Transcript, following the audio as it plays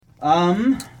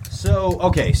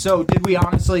So did we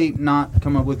honestly not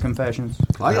come up with confessions?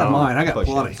 I got mine. I got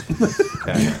plenty.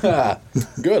 Okay.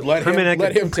 Good. Let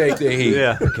him take the heat.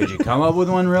 Yeah. Could you come up with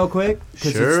one real quick?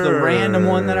 Because it's the random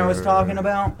one that I was talking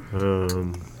about.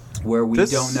 Where we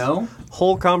don't know.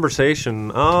 Whole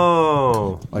conversation.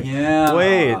 Oh. Yeah.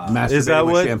 Wait. Is that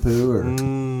with what? shampoo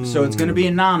or So it's going to be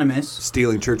anonymous.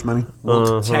 stealing church money?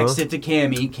 We'll text it to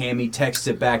Cammy. Cammy texts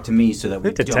it back to me so that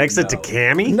we To don't text know. it to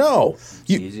Cammy? No. It's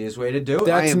the easiest way to do it.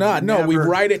 That's not. No, we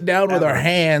write it down with our ever-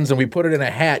 hands and we put it in a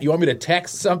hat. You want me to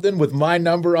text something with my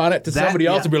number on it to somebody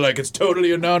else and be like, it's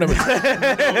totally anonymous.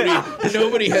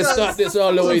 nobody has thought this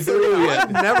all the way through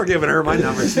yet. Never given her my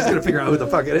number. She's going to figure out who the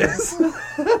fuck it is.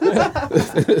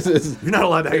 This is You're not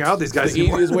allowed to hang out with these guys the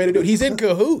anymore. easiest way to do it. He's in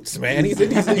cahoots, man. He's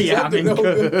Yeah, up to I'm in no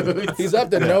good. He's up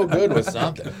to no good with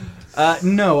something.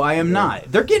 No, I am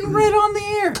not. They're getting read on the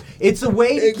air. It's a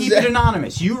way to keep it Exactly.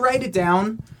 anonymous. You write it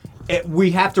down.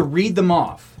 We have to read them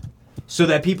off. So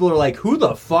that people are like, who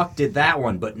the fuck did that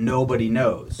one? But nobody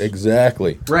knows.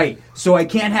 Exactly. Right. So I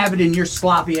can't have it in your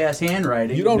sloppy-ass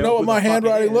handwriting. You don't know what who my the fuck it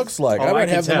handwriting is. looks like. Oh, I might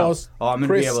can have the tell. most I'm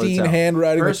gonna be able to pristine tell.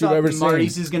 handwriting First that you've off, ever seen.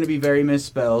 Marty's is going to be very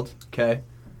misspelled. Okay.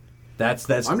 That's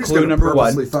I'm just clue going to number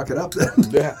one. purposely fuck it up then.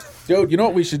 Yeah. Dude, you know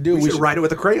what we should do? We should write it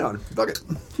with a crayon. Fuck it.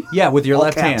 Yeah, with your All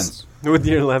left caps. hands. With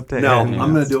your left hand. No,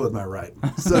 I'm going to do it with my right.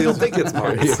 So you'll think it's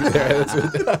Marty's.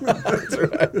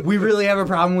 We really have a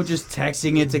problem with just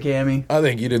texting it to Cammy. I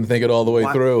think you didn't think it all the way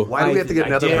through. Why do we have to get I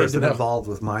another did. person involved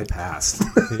with my past?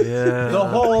 Yeah. The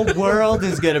whole world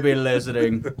is going to be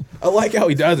listening. I like how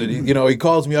he does it. He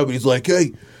calls me up and he's like,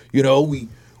 "Hey,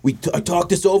 I talked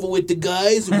this over with the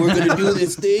guys and we're going to do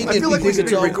this thing." I feel like we should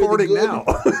be recording now.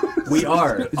 We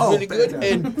are. It's really good.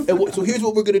 So here's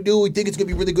what we're going to do. We think it's going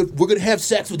to be really good. We're going to have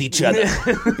sex with each other.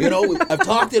 I've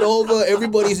talked it over.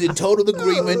 Everybody's in total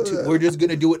agreement. We're just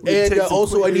going to do it. And take some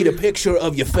also, I need a picture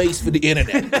of your face for the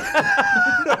internet.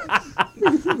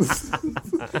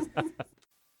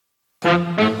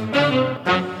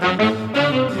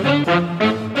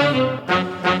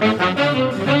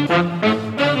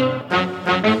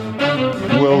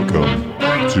 Welcome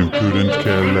to Couldn't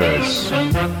Care Less.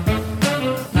 You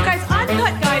guys,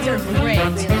 uncut guys are great.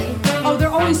 Really? Oh, they're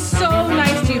always so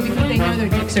nice to you because they know their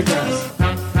dicks are gross.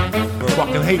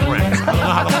 Fucking hate ranch. I don't know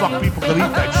how the fuck people can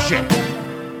eat that shit.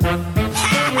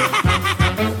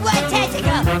 What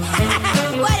testicle?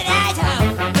 What an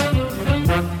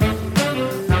asshole!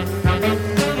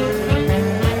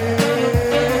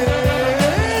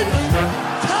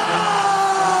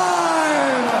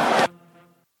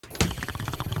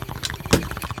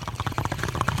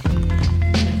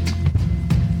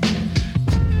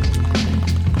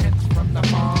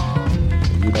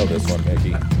 You know this one, Mickey.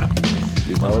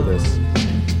 You know this.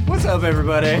 What's up,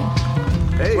 everybody?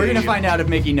 Hey. We're going to find out if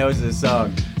Mickey knows this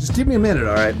song. Just give me a minute,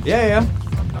 all right? Yeah.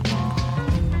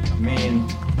 I mean,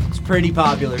 it's a pretty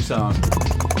popular song.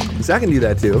 So I can do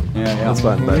that too. Yeah. That's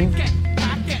fun. But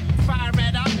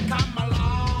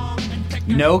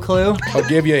No clue? I'll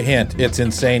give you a hint. It's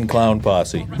Insane Clown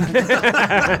Posse.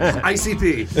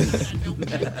 ICP.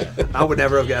 I would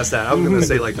never have guessed that. I was going to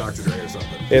say like Dr. Dre or something.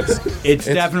 It's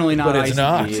definitely not but it's ICP,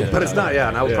 not. yeah. But it's not, yeah.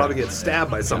 And I would probably get stabbed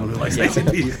by someone who likes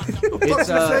ICP. It's,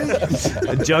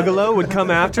 A juggalo would come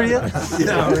after you?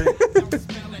 Yeah, right.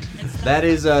 that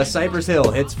is Cypress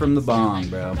Hill, Hits from the Bong,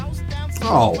 bro.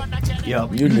 Oh,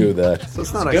 Yep. You knew that. so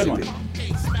it's not Good ICP. one.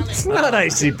 It's not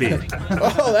ICP.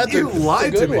 Oh, that's You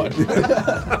lied to me. one.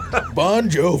 Bon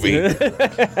Jovi.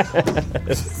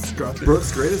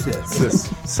 Brooks' greatest hits.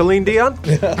 Celine Dion?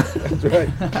 That's right.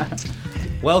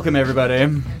 Welcome, everybody.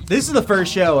 This is the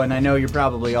first show, and I know you're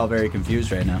probably all very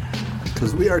confused right now.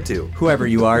 Because we are too. Whoever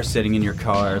you are sitting in your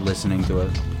car listening to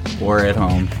it, or at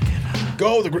home.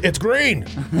 Go. It's green.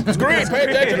 It's green. Pay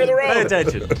attention to the road. Pay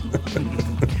attention.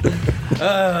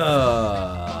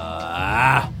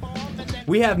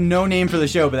 We have no name for the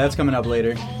show, but that's coming up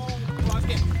later.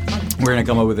 We're going to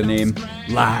come up with a name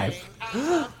live.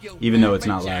 Even though it's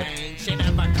not live.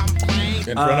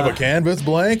 In front of a canvas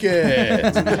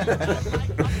blanket.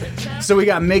 So we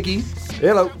got Mickey.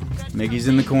 Hello. Mickey's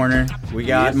in the corner. We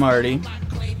got Marty.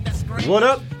 What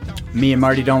up? Me and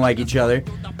Marty don't like each other.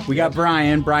 We got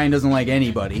Brian. Brian doesn't like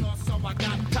anybody.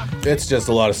 It's just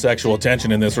a lot of sexual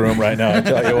tension in this room right now. I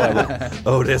tell you what.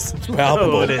 Otis.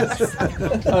 Palpable. Oh, it is.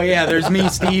 Oh yeah, there's me,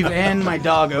 Steve, and my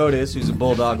dog Otis, who's a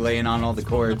bulldog laying on all the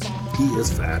cords. He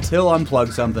is fat. He'll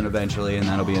unplug something eventually, and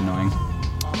that'll be annoying.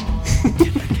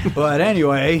 But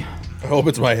anyway, I hope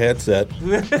it's my headset.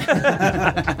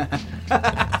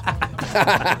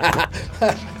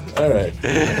 All right.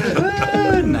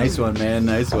 nice one, man.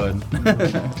 Nice one.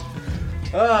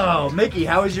 Oh, Mickey,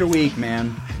 how was your week,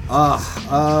 man?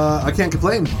 I can't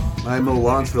complain. I mow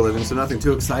lawns for a living, so nothing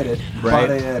too excited. Right.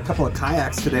 Bought a couple of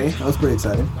kayaks today. That was pretty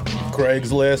exciting.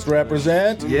 Craigslist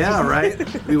represent. Yeah, right.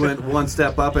 We went one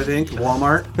step up, I think.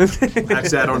 Walmart.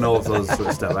 Actually, I don't know if those sort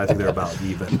of stuff. I think they're about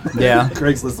even. Yeah.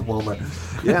 Craigslist and Walmart.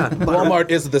 Yeah.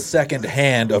 Walmart is the second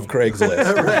hand of Craigslist.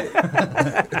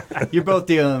 You're both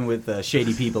dealing with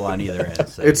shady people on either end.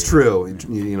 So. It's true.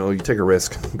 You take a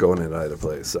risk going in either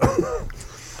place. So.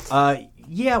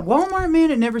 Yeah, Walmart, man,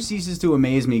 it never ceases to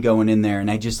amaze me going in there, and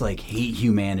I just, hate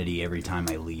humanity every time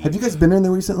I leave. Have you guys been in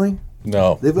there recently?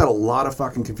 No. They've got a lot of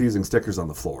fucking confusing stickers on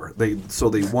the floor. They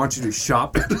want you to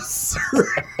shop in a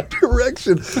certain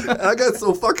direction. And I got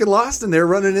so fucking lost in there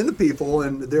running into people,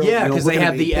 and they're because they looking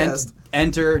have at me the pissed.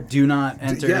 enter, do not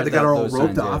enter. Yeah, they got it all those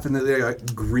roped signs, off, yeah. and then they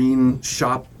got green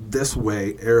shop this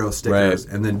way arrow stickers,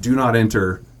 Right. and then do not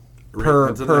enter Per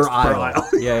into the next aisle.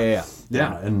 Yeah.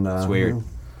 Yeah, and It's weird.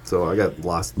 So I got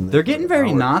lost in there. They're getting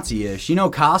very Nazi-ish. You know,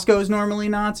 Costco's normally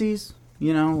Nazis.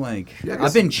 You know, I guess-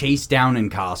 I've been chased down in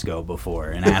Costco before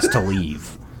and asked to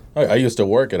leave. I used to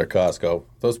work at a Costco.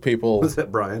 Those people Was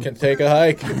that Brian? can take a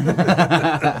hike.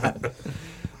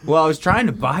 Well, I was trying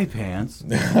to buy pants,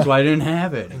 so I didn't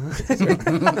have it.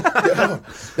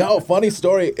 No, funny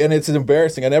story, and it's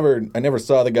embarrassing. I never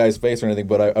saw the guy's face or anything,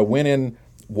 but I went in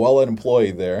while an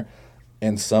employee there,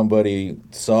 and somebody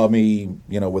saw me,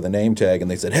 with a name tag,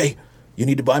 and they said, "Hey, you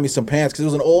need to buy me some pants," because it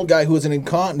was an old guy who was an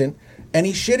incontinent, and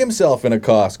he shit himself in a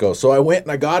Costco. So I went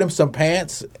and I got him some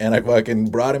pants, and I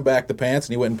fucking brought him back the pants,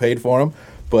 and he went and paid for them.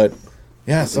 But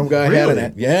yeah, some guy had Really?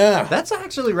 it. Yeah. That's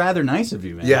actually rather nice of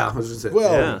you, man. Yeah, I was just saying.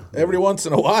 Well, every once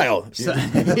in a while,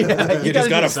 you just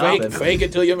gotta fake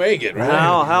it till you make it, right?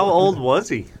 How old was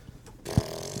he?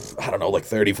 I don't know, like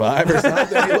 35 or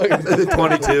something. He looked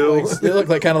 22. He looked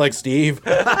kind of like Steve.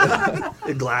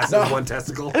 Glasses, one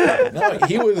testicle. No,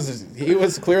 he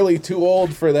was clearly too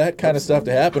old for that kind of stuff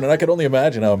to happen, and I could only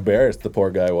imagine how embarrassed the poor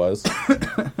guy was.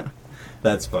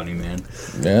 That's funny, man.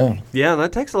 Yeah. Yeah,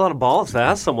 that takes a lot of balls to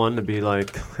ask someone to be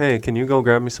like, "Hey, can you go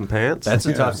grab me some pants?" That's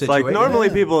a tough situation. like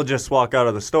normally people just walk out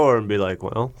of the store and be like,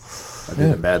 "Well, I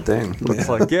did a bad thing. it's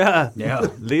like, yeah,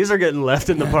 these are getting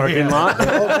left in the parking lot."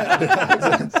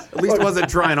 At least I wasn't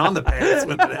trying on the pants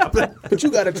when it happened. But you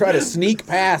got to try to sneak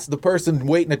past the person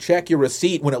waiting to check your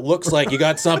receipt when it looks like you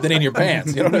got something in your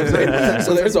pants. You know what I'm saying?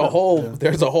 So there's a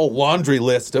whole laundry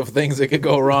list of things that could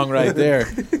go wrong right there.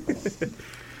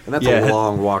 And that's a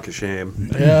long walk of shame.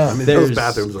 Yeah. I mean, There's- those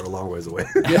bathrooms are a long ways away.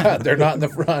 Yeah, they're not in the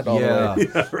front all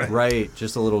the way. Right.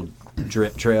 Just a little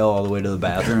drip trail all the way to the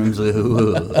bathrooms.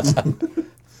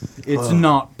 It's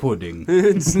not pudding.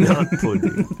 It's not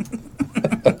pudding.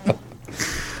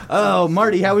 Oh,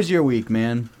 Marty, how was your week,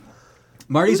 man?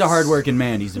 Marty's a hardworking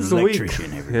man. He's an It's a week.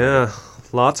 electrician. Everybody. Yeah,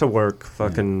 lots of work.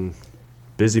 Fucking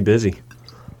busy.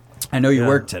 I know you Yeah.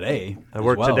 worked today. I as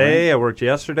worked well, today. right? I worked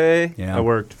yesterday. Yeah. I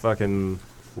worked fucking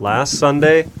last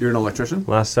Sunday, You're an electrician?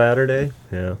 last Saturday.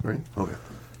 Yeah. Right? Okay.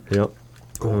 Yep.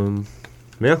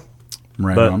 Yeah.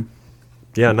 Right But- on.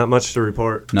 Yeah, not much to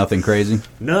report. Nothing crazy.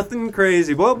 Nothing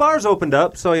crazy. Well, bars opened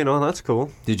up, so, that's cool.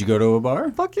 Did you go to a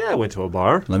bar? Fuck yeah, I went to a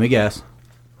bar. Let me guess.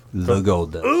 The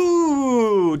Gold Dust.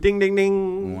 Ooh, ding, ding,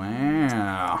 ding.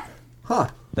 Wow. Huh.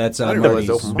 That's didn't realize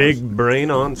Marty's. open Big brain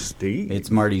on Steve.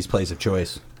 It's Marty's place of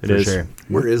choice. It for is. sure.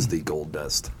 Where is the Gold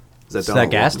Dust? Is It's down that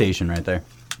the gas road? station right there.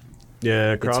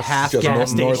 Yeah, across half just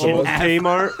gas north of station, us. half,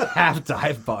 Kmart. half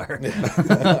dive bar.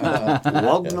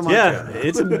 Welcome to Montana. Yeah,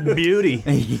 it's a beauty.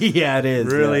 Yeah, it is.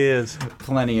 Really yeah. is.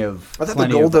 Plenty of. I thought the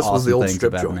plenty Gold of Dust was the awesome old things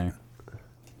strip about joint. there.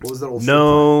 What was that old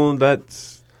No,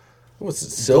 that's... What's it,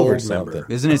 silver Gold something?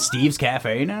 member. Isn't it Steve's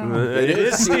Cafe now? it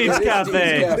is Steve's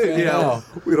Cafe. strip? Yeah. Yeah,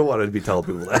 we don't want to be telling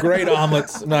people that. Great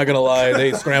omelets. I'm not gonna lie,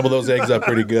 they scramble those eggs up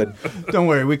pretty good. Don't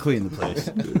worry, we clean the place.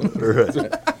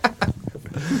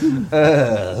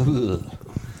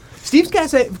 Steve's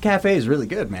Cafe is really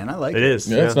good, man. I like it. It is.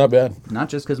 Yeah, it's not bad. Not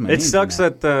just because my It name's sucks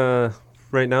in that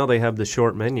right now they have the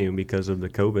short menu because of the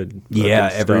COVID. Yeah,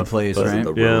 fucking every stuff. place, Wasn't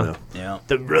right? the Yeah. Rona. Yeah,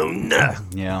 The Rona.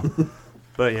 yeah.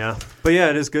 But yeah,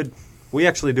 it is good. We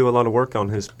actually do a lot of work on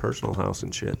his personal house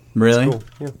and shit. Really? It's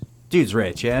cool. Yeah. Dude's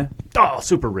rich, yeah? Oh,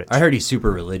 super rich. I heard he's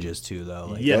super religious, too, though.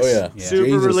 Like, Yes. Oh, yeah. Super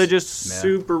Jesus. religious, Yeah.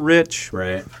 super rich.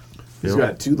 Right. He's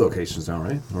got 2 locations now,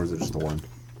 right? Or is it just the one?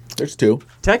 There's 2.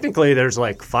 Technically, there's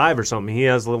like 5 or something. He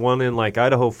has the one in like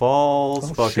Idaho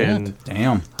Falls, Oh, fucking, shit.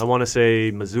 Damn. I want to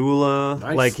say Missoula.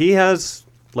 Nice. Like he has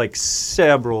like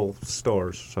several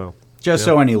stores. So Just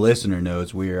so any listener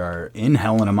knows, we are in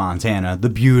Helena, Montana, the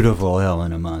beautiful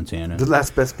Helena, Montana. The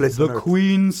last best place The on earth.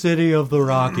 Queen City of the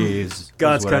Rockies.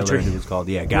 God's is what I country. learned it was called.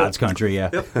 Yeah, God's country,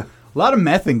 yeah. A lot of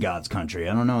meth in God's country.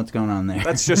 I don't know what's going on there.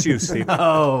 That's just you, Steve.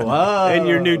 oh. And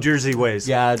your New Jersey ways.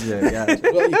 Gotcha.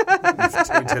 Well,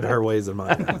 Tainted her ways and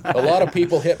mine. a lot of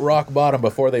people hit rock bottom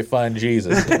before they find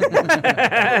Jesus.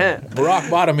 Rock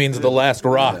bottom means the last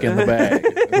rock in the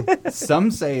bag.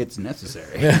 Some say it's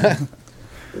necessary.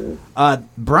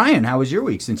 Brian, how was your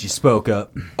week since you spoke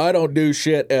up? I don't do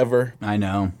shit ever. I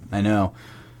know.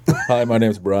 Hi, my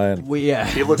name's Brian.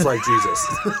 He looks like Jesus.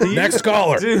 Next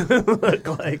caller. Do look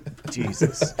like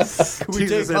Jesus. Can we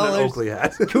Jesus take in an callers? Oakley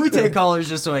hat. Can we take callers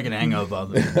just so I can hang up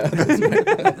on them?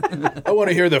 I want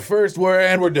to hear the first word,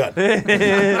 and we're done.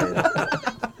 Hey,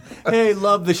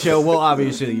 love the show. Well,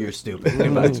 obviously you're stupid.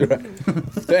 Goodbye. That's right.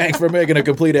 Thanks for making a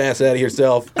complete ass out of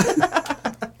yourself.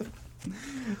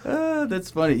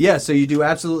 That's funny. Yeah, so you do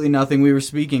absolutely nothing. We were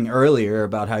speaking earlier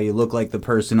about how you look like the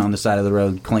person on the side of the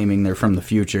road claiming they're from the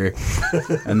future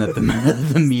and that the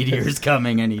meteor's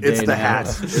coming any day It's the now. hat.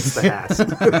 It's the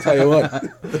hat. Tell you what,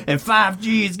 And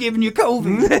 5G is giving you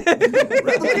COVID.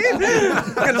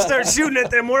 I'm going to start shooting at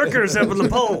them workers up on the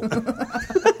pole.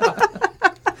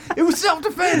 It was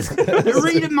self-defense. You're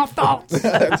reading my thoughts.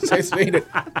 just mean it.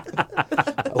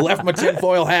 I left my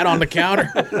tinfoil hat on the counter.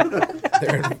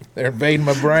 They're invading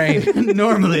my brain.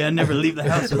 Normally, I never leave the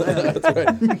house with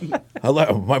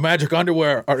that. My magic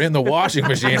underwear are in the washing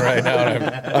machine right now.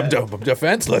 And I'm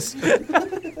defenseless.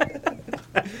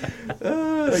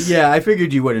 Yeah, I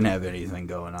figured you wouldn't have anything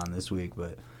going on this week,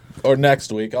 but Or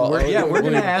next week. we're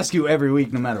going to ask you every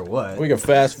week no matter what. We can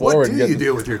fast forward. What and do get you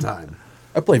do with your time?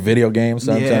 I play video games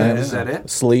sometimes. Yeah. Is that it?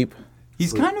 Sleep.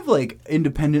 He's kind of like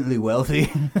independently wealthy.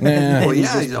 Nah. Well, He yeah,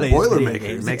 just he's a plays video Boilermaker. He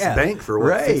games. makes Yeah. bank for what,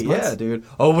 Right, 6 months? yeah, dude.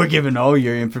 Oh, we're giving all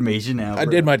your information out. I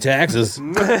bro. did my taxes. I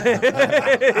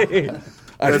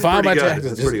That's filed my pretty good. taxes.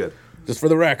 That's pretty good. Just for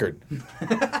the record.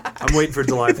 I'm waiting for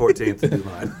July 14th to do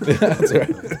mine. That's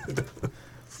right.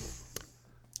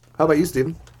 How about you,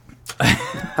 Steven?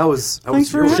 How was your week?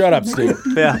 Shut up, Steve.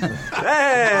 Yeah.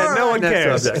 Hey, no one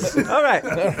next cares. subject. All right.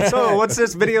 So, what's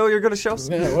this video you're going to show?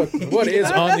 Yeah, what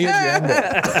is on the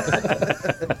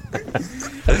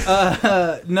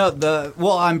agenda?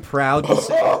 Well, I'm proud to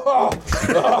say.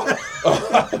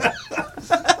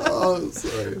 Oh,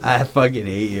 sorry. I fucking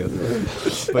hate you.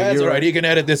 But That's you're all right. You can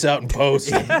edit this out in post.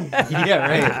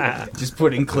 Yeah, right. Just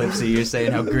putting clips of you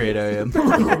saying how great I am.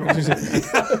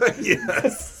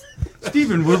 Yes.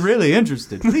 Stephen, we're really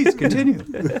interested. Please continue.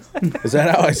 Is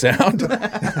that how I sound?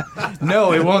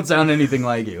 No, it won't sound anything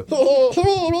like you.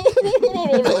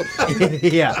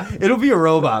 Yeah, it'll be a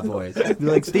robot voice. Be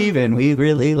like, Stephen, we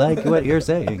really like what you're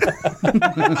saying. We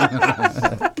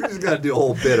just got to do a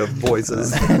whole bit of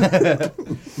voices.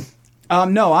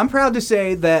 No, I'm proud to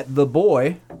say that the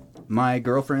boy, my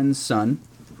girlfriend's son,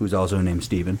 who's also named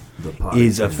Stephen,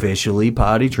 is officially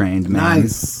potty trained, man.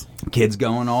 Nice. Kid's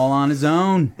going all on his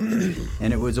own.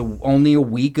 And it was only a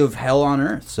week of hell on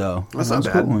earth, so That's not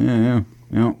bad. cool.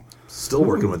 Yeah. Still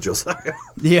working with Josiah.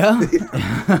 Yeah.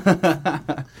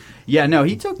 Yeah, no,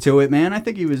 he took to it, man. I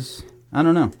think he was, I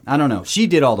don't know. She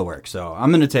did all the work, so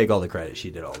I'm going to take all the credit. She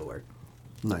did all the work.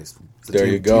 Nice. It's a There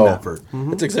team- you go. Team effort.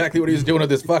 That's exactly what he was doing with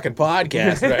this fucking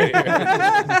podcast right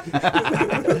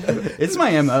here. It's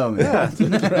my MO, man.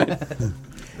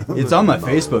 It's on my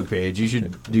Facebook page. You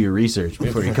should do your research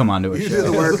before you come onto a You show. do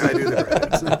the work, I do the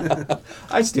credits.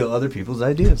 I steal other people's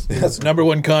ideas. That's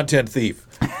 #1 content thief.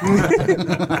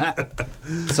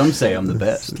 Some say I'm the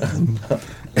best.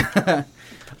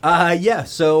 Yeah,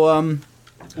 so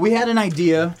we had an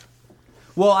idea.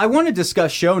 Well, I want to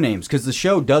discuss show names because the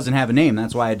show doesn't have a name.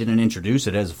 That's why I didn't introduce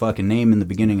it as a fucking name in the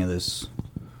beginning of this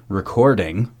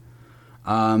recording.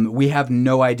 We have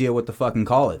no idea what to fucking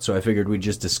call it, so I figured we'd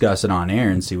just discuss it on air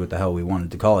and see what the hell we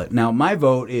wanted to call it. Now, my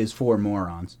vote is for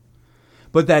morons,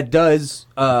 but that does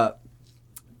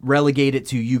relegate it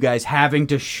to you guys having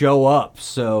to show up,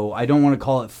 so I don't want to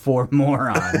call it for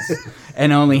morons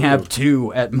and only have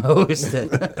 2 at most. No,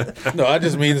 that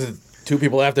just means that 2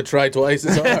 people have to try twice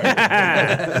as hard.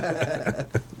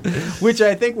 Which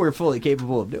I think we're fully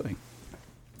capable of doing.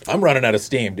 I'm running out of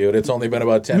steam, dude. It's only been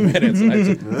about 10 minutes.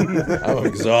 And I'm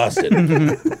exhausted.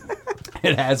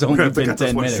 It has only been Cut this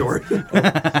 10 one minutes. short.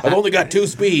 I've only got 2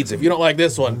 speeds. If you don't like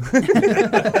this one,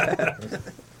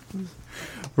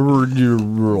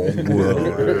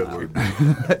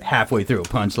 Halfway through a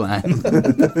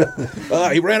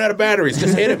punchline. he ran out of batteries.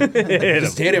 Just hit him.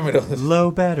 Just hit him. It's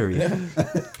Low battery.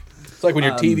 like when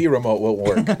your TV remote won't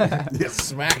work.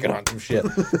 Smack it on some shit.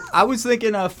 I was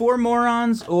thinking for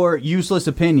morons or useless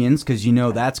opinions, because you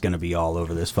know that's going to be all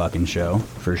over this fucking show,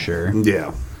 for sure.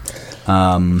 Yeah.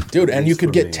 Dude, and you could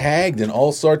for get me. tagged in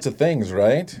all sorts of things,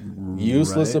 right?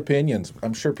 Useless Right. opinions.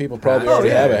 I'm sure people probably already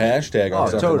have a hashtag or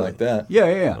something like that.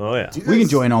 Yeah. Oh, yeah. We can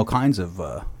join all kinds of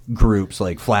groups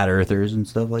like flat earthers and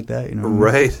stuff like that. You know,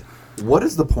 Right. What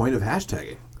is the point of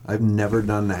hashtagging? I've never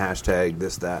done the hashtag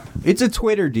this, that. It's a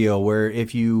Twitter deal where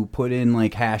if you put in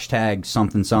like hashtag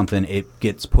something something, it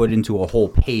gets put into a whole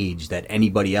page that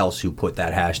anybody else who put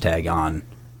that hashtag on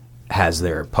has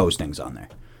their postings on there.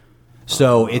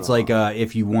 So it's like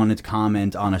if you wanted to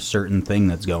comment on a certain thing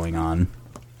that's going on,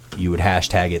 you would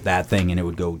hashtag it that thing, and it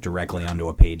would go directly onto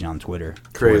a page on Twitter.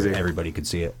 Crazy. Where everybody could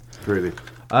see it. Crazy.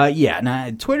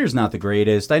 Twitter's not the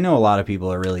greatest. I know a lot of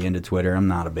people are really into Twitter. I'm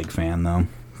not a big fan, though.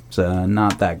 It's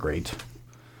not that great.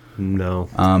 No.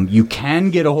 You can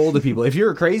get a hold of people. If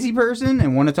you're a crazy person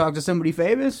and want to talk to somebody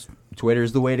famous,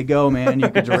 Twitter's the way to go, man. You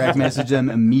can direct message them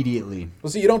immediately. Well,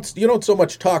 see, you don't so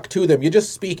much talk to them; you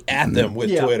just speak at them with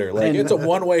Yeah. Twitter. Like it's a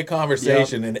one-way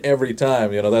conversation, and every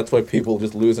time, that's why people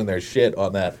just losing their shit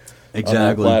on that on that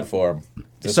Exactly. platform.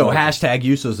 Just So like- hashtag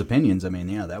useless opinions. I mean,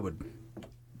 yeah, that would be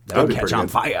catch pretty on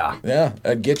good. fire.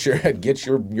 Yeah, get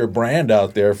your brand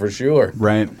out there for sure.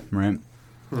 Right.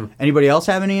 Anybody else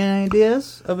have any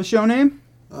ideas of a show name?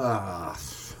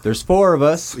 There's 4 of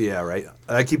us. Yeah, right.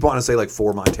 I keep wanting to say like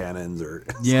 4 Montanans or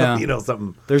Yeah.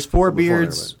 something. There's 4 Before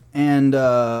beards and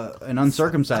an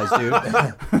uncircumcised dude,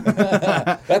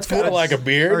 That's kind of like a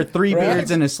beard. or 3 beards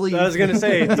in a sleeve. I was going to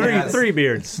say three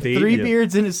beards, Steve. 3 you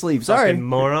beards in a sleeve. Sorry, fucking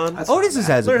moron. Otis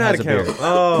has Learn how has to a beard. count.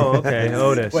 Oh, okay,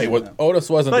 Otis. Wait, what? Otis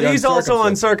wasn't. But the he's also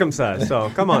uncircumcised. uncircumcised, so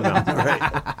come on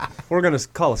now. We're going to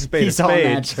call a spade He's a all spade.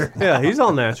 natural. Yeah, he's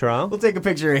all natural. We'll take a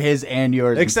picture of his and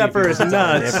yours. and Except see if for we his can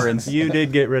tell the nuts. difference. You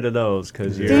did get rid of those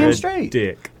because you're Damn a straight.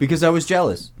 dick. Because I was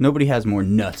jealous. Nobody has more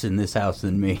nuts in this house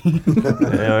than me.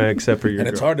 Yeah, except for your And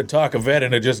it's girl. hard to talk a vet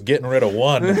into just getting rid of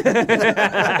one. You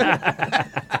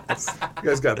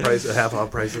guys got half off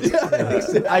prices.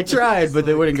 I tried, but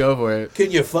they wouldn't go for it.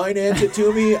 Can you finance it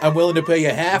to me? I'm willing to pay you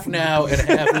half now and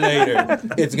half later.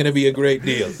 It's going to be a great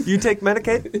deal. You take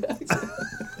Medicaid?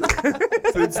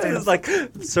 It's like,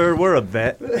 sir, we're a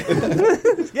vet.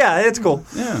 Yeah, it's cool.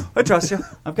 Yeah. I trust you.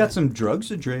 I've got some drugs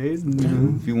to trade,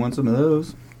 if you want some of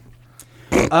those.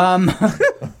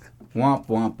 Womp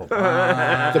womp.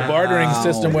 The bartering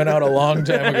system went out a long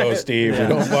time ago, Steve. We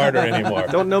don't barter anymore.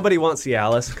 Don't nobody want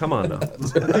Cialis. Come on now.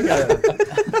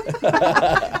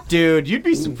 Dude, you'd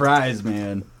be surprised,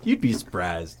 man. You'd be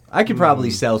surprised. I could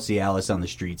probably sell Cialis on the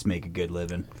streets, make a good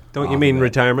living. Don't you mean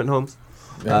retirement homes?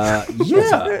 Yeah.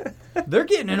 They're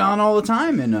getting it on all the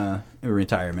time in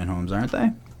retirement homes, aren't they?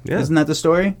 Yeah. Isn't that the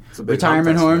story? a big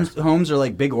Retirement contest, homes are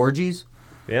like big orgies.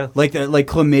 Yeah. Like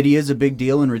chlamydia is a big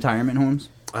deal in retirement homes.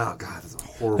 Oh God, that's a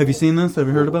horrible. Have you seen this? Have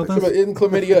you heard about But this? isn't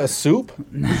chlamydia a soup?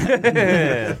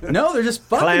 No, they're just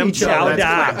fucking Clam each other.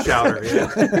 That's clam chowder.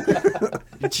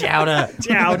 Yeah. Chowder.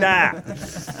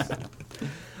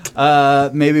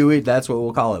 Chowder. Maybe that's what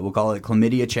we'll call it. We'll call it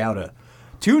chlamydia chowder.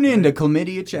 Tune in to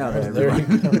chlamydia chowder. There you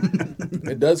go.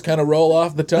 It does kind of roll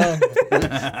off the tongue.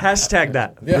 Hashtag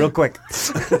that real quick.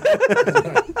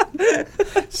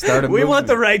 Start a We want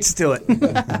the movement. rights to it.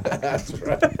 That's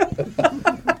right.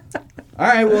 All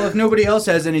right. Well, if nobody else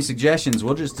has any suggestions,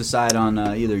 we'll just decide on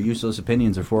either useless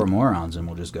opinions or 4 morons, and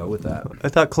we'll just go with that. I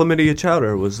thought chlamydia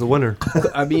chowder was the winner.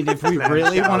 I mean, if we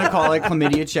really want to call it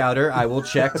chlamydia chowder, I will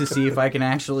check to see if I can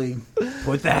actually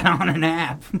put that on an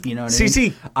app. You know what I mean?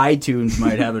 CC. iTunes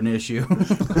might have an issue.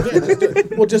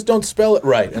 Well, just don't spell it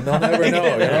right, and they'll never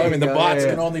know. You know? I mean, the bots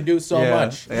Yeah. can only do so Yeah,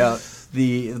 much. Yeah.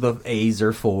 The A's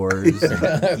are 4s,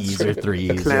 and E's are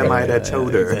 3s. Clamida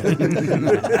chowder.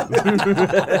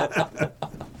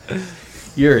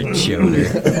 You're a chowder.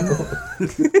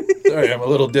 Sorry, I'm a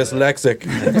little dyslexic.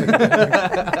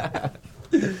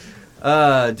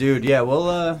 Dude, yeah,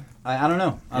 well, I don't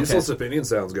know. Okay. Useless opinion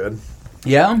sounds good.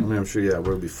 Yeah? I mean, I'm sure. Yeah,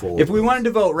 we'll be full. If we wanted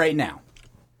to vote right now,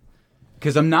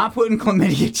 because I'm not putting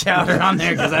chlamydia chowder on there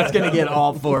because that's going to get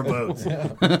all 4 votes.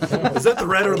 is that the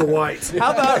red or the white?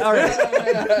 How about, all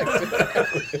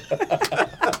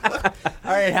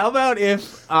right, how about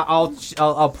if I'll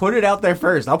put it out there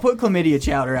first. I'll put chlamydia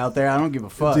chowder out there. I don't give a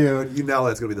fuck. Dude, you know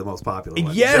that's gonna be the most popular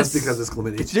one. Yes. just because it's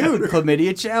chlamydia. Dude,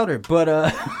 chlamydia chowder.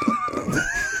 But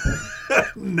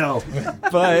No.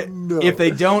 but if they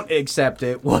don't accept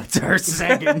it, what's our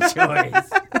second choice?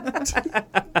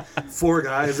 4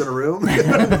 guys in a room. 4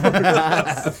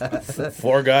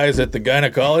 guys at the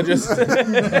gynecologist.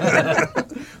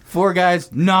 4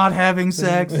 guys not having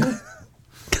sex.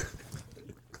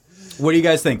 What do you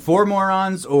guys think? 4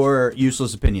 morons or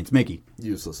useless opinions? Mickey.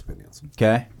 Useless opinions.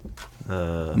 Okay.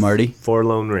 Marty. 4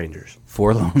 Lone Rangers.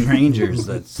 4 Lone Rangers.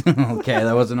 That's okay.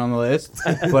 That wasn't on the list,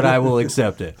 but I will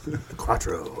accept it.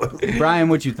 Quattro. Brian,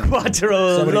 what you think?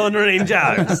 Quattro Lone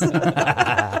Rangers.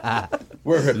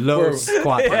 We're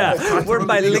Quattro. Yeah, we're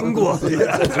bilingual.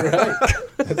 That's right.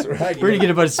 That's right. We're gonna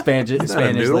get a bunch of Spanish noodle?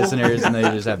 listeners, and they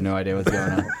just have no idea what's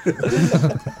going on.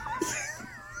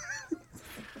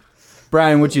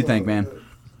 Brian, what you think, man?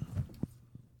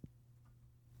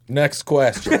 Next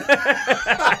question.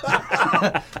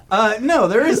 No,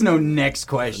 there is no next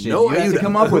question. No, you have to either.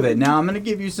 come up with it. Now I'm gonna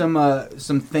give you some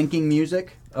thinking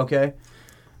music, okay?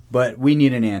 But we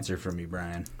need an answer from you,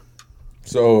 Brian.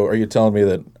 So, are you telling me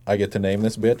that I get to name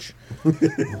this bitch?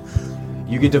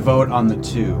 You get to vote on the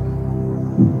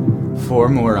 2. 4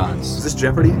 morons. Is this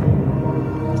Jeopardy?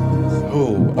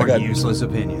 Oh, Or useless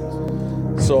opinions.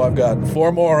 So I've got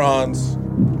 4 morons,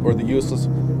 or the useless.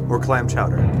 Or clam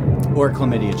chowder? Or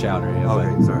chlamydia chowder. Yeah,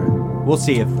 Okay, sorry. We'll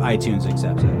see if iTunes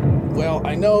accepts it. Well,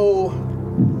 I know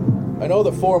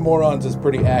that 4 morons is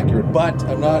pretty accurate, but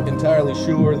I'm not entirely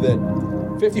sure that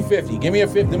 50-50. Give me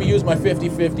let me use my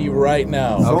 50-50 right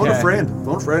now. Phone Okay. a friend.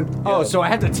 Phone a friend. Oh, so I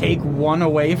have to take one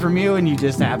away from you, and you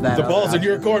just have that. The ball's in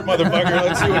your court, motherfucker.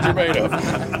 Let's see what you're made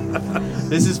of.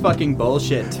 This is fucking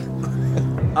bullshit.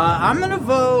 I'm gonna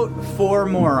vote 4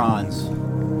 morons.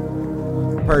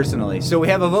 Personally. So we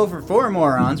have a vote for 4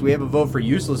 morons, we have a vote for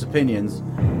useless opinions,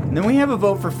 and then we have a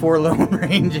vote for 4 Lone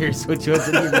Rangers, which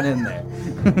wasn't even in there.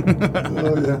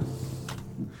 Oh, yeah.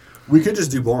 We could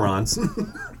just do morons.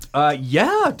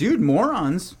 Yeah, dude,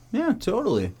 morons. Yeah,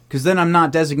 totally. Because then I'm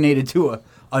not designated to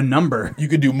a number. You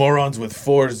could do morons with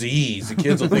 4 Z's. The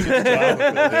kids will think it's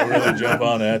topical. They'll really jump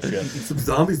on that shit. Some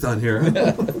zombies down here.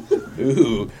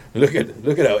 Ooh, look at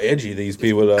how edgy these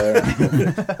people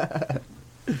are.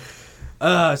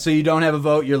 So you don't have a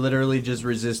vote, you're literally just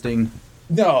resisting.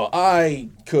 No, I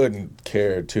couldn't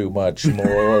care too much more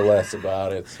or less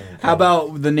about it. How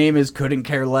about the name is Couldn't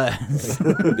Care Less?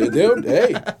 Dude,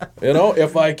 hey,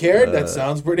 if I cared, that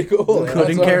sounds pretty cool.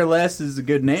 Couldn't Care Less is a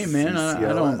good name, man.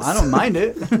 I don't mind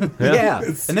it. Yeah.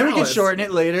 And then we can shorten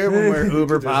it later when we're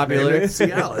uber popular.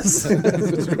 Cialis.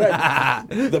 That's right.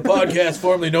 The podcast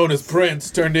formerly known as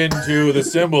Prince turned into the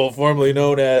symbol formerly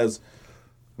known as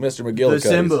Mr.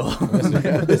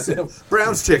 McGillicuddy. The symbol.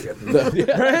 Brown's chicken.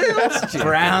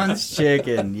 Brown's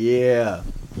chicken. Yeah.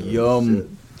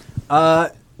 Yum.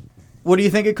 What do you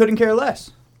think of Couldn't Care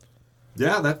Less?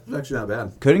 Yeah, that's actually not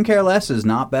bad. Couldn't Care Less is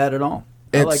not bad at all.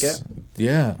 I like it.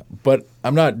 Yeah, but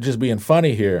I'm not just being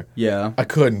funny here. Yeah. I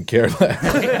couldn't care less.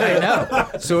 I know.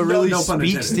 So it really no pun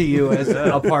speaks intended. to you as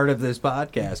a part of this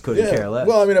podcast. Couldn't care less.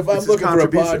 Well, I mean, if I'm It's his looking for a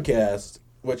contribution. podcast,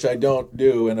 which I don't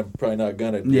do, and I'm probably not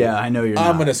gonna do. Yeah, I know you're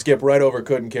I'm not. gonna skip right over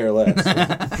Couldn't Care Less,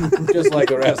 just like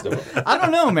the rest of them. I don't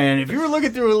know, man. If you were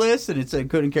looking through a list and it said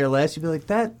Couldn't Care Less, you'd be like,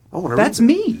 I wanna that's read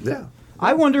that. me. Yeah.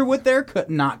 I wonder what they're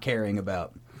not caring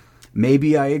about.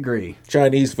 Maybe I agree.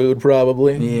 Chinese food,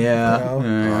 probably. Yeah. Oh,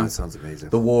 Yeah. that sounds amazing.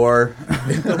 The war.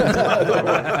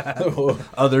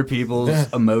 Other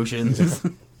people's emotions.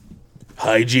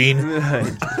 Hygiene.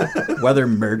 Whether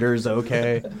murder's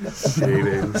okay.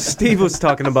 Steve was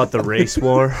talking about the race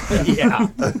war. Yeah.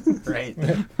 Right.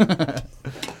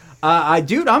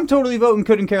 Dude, I'm totally voting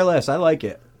Couldn't Care Less. I like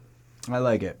it. All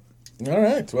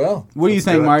right. Well, What do you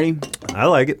think, do it. Marty? I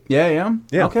like it. Yeah, yeah?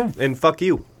 Yeah. Okay. And fuck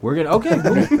you. We're going to... Okay,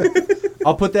 cool.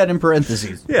 I'll put that in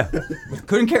parentheses. Yeah.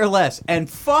 Couldn't care less. And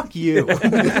fuck you.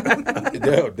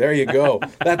 dude, there you go.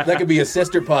 That could be a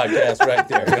sister podcast right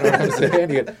there. You know what I'm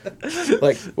saying?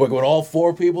 Like when all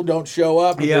 4 people don't show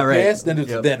up, and Yeah, they're right. pissed, then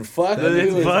then fuck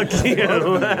you. Fuck you.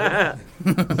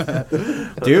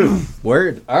 Dude,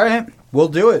 word. All right. We'll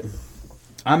do it.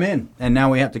 I'm in. And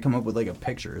now we have to come up with like a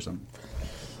picture or something.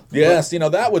 Yes,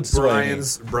 that would sway me.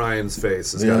 Brian's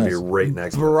face has got to be Yes. right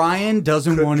next to Brian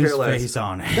doesn't Couldn't want his care less. face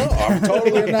on it. No, I'm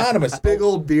totally anonymous. big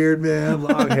old beard, man,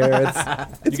 long hair.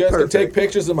 You guys can take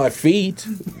pictures of my feet.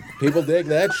 People dig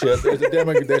that shit. There's a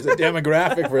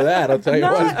demographic for that. I'll tell you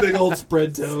what. big old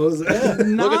spread toes.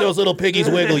 Look at those little piggies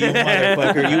wiggle, you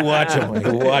motherfucker. You watch them.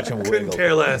 You watch them Couldn't wiggle.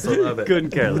 care less. I love it.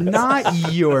 Couldn't care less.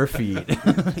 Not your feet.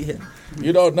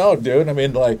 You don't know, dude. I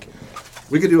mean, like,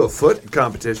 We could do a foot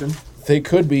competition. they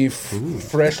could be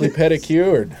freshly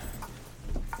pedicured.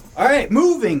 All right,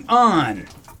 moving on.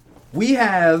 We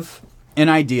have an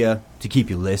idea to keep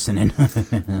you listening. Talk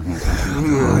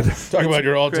about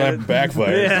your all-time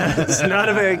backfire. Yeah, it's not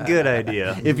a very good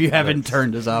idea. If you haven't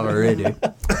turned us off already.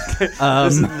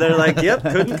 They're like, yep,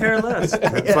 couldn't care less.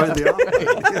 Find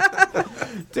the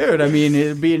Dude, I mean,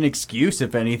 it'd be an excuse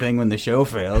if anything when the show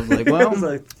fails. Like,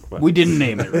 well, we didn't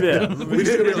name it. Yeah. We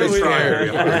didn't really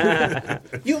try.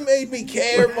 You made me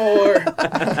care more.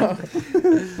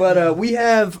 But we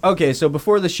have... Okay, so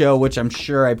before the show, which I'm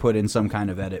sure I put in some kind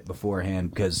of edit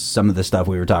beforehand because some of the stuff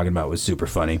we were talking about was super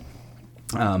funny.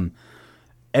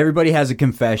 Everybody has a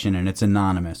confession, and it's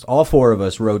anonymous. All 4 of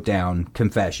us wrote down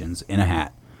confessions in a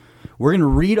hat. We're going to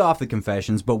read off the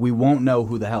confessions, but we won't know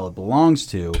who the hell it belongs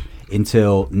to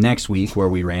until next week, where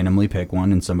we randomly pick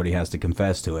one and somebody has to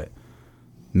confess to it.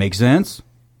 Make sense?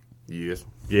 Yes.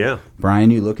 Yeah. Brian,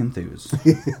 you look enthused.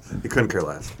 You couldn't care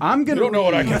less. I'm You going don't know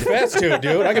what I confess to,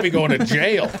 dude. I could be going to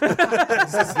jail.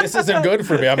 This isn't good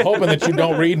for me. I'm hoping that you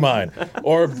don't read mine.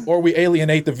 Or we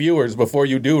alienate the viewers before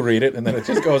you do read it, and then it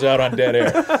just goes out on dead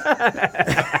air.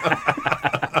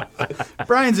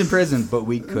 Brian's in prison, but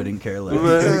we couldn't care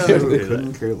less.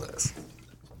 Couldn't care less.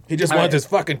 He just wants his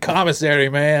fucking commissary,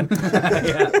 man.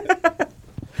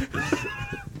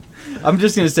 I'm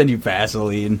just going to send you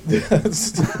Vaseline.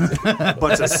 A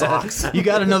bunch of socks. You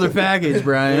got another package,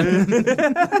 Brian.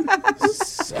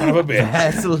 Son of a bitch.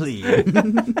 Vaseline.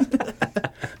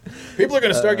 People are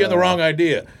going to start getting the wrong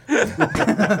idea.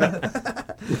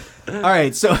 All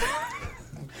right, so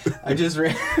I just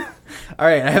read... All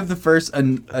right, I have the first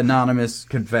anonymous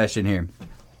confession here.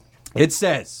 It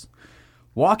says,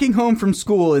 walking home from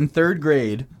school in 3rd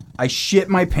grade, I shit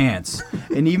my pants,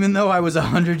 and even though I was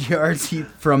 100 yards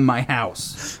from my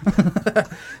house.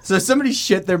 So somebody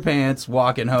shit their pants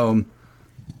walking home.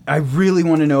 I really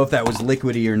want to know if that was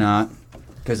liquidy or not,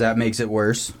 because that makes it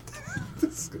worse.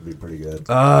 This is going to be pretty good.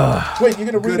 Wait, you're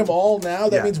going to read them all now?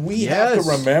 That Yeah. means we have to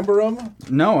remember them?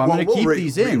 No, I'm Well, going to keep we'll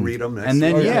these in. reread 'em next and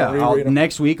then, week. yeah, Reread 'em.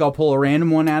 next week I'll pull a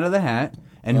random one out of the hat,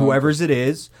 and whoever's it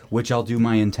is, which I'll do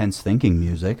my intense thinking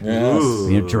music. Yes.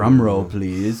 You know, drum roll,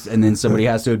 please. And then somebody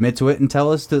has to admit to it and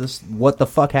tell us what the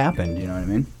fuck happened. You know what I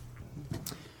mean?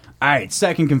 All right,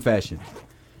 second confession.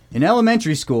 In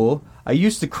elementary school, I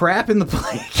used to crap in the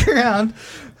playground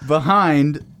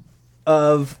behind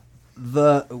of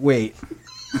the... Wait.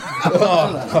 In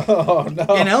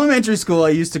elementary school, I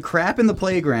used to crap in the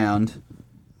playground,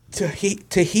 and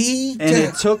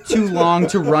it took too long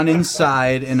to run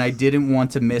inside, and I didn't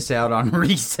want to miss out on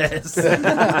recess.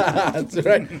 That's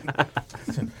right.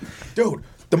 Dude,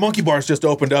 the monkey bars just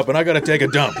opened up, and I got to take a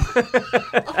dump.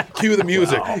 Cue the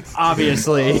music.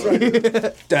 Obviously.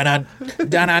 Dun-dun,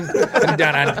 dun-dun, dun-dun,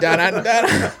 dun-dun,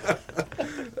 dun-dun.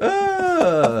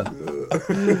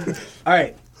 All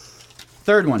right.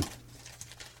 Third one.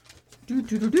 All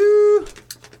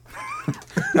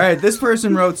right, this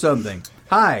person wrote something.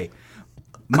 Hi.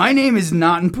 My name is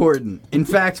not important. In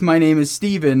fact, my name is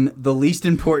Steven, the least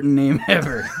important name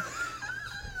ever.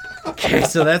 Okay,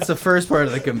 so that's the first part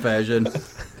of the confession.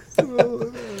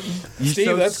 You're Steve,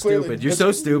 so that's stupid. clearly, You're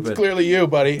so stupid. It's clearly you,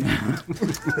 buddy.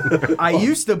 I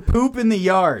used to poop in the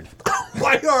yard.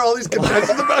 Why are all these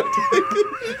confessions about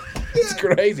It's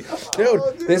crazy.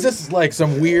 Dude, this is like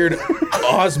some weird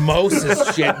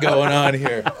osmosis shit going on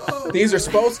here. These are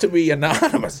supposed to be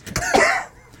anonymous.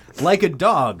 Like a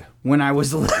dog when I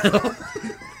was little.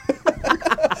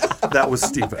 That was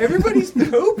Steven. Everybody's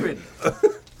pooping.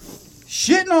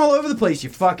 Shitting all over the place, you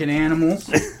fucking animals.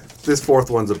 This 4th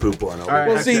one's a poop one. All right.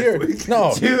 Well, see here.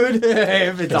 No. Dude,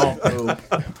 if it's all poop.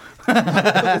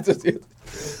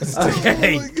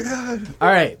 Okay. Oh my God. All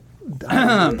right.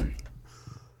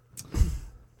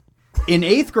 In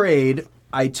 8th grade,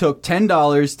 I took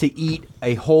 $10 to eat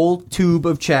a whole tube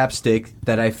of chapstick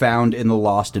that I found in the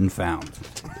Lost and Found.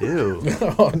 Ew.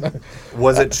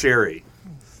 Was it cherry?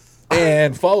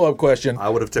 And follow-up question. I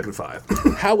would have taken 5.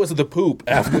 How was the poop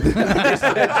after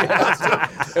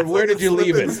that? And where did you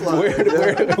leave it?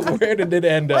 Where did it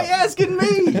end Why up? you asking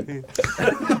me?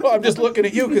 Well, I'm just looking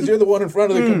at you because you're the one in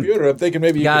front of the computer. I'm thinking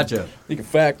maybe Gotcha. you can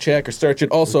fact check or search it.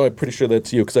 Also, I'm pretty sure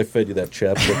that's you because I fed you that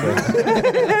chapstick.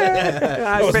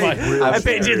 I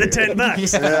paid you the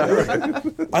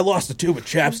 $10. I lost a tube of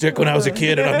chapstick when I was a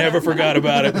kid, and I never forgot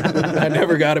about it. I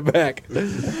never got it back.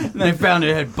 And I found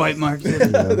it had bite marks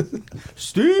in it.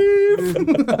 Steve!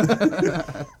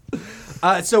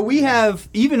 So we have,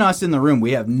 even us in the room,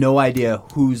 we have no idea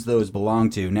whose those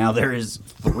belong to. Now there is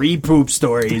 3 poop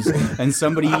stories and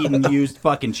somebody eating used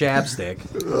fucking chapstick.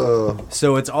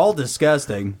 So it's all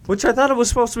disgusting. Which I thought it was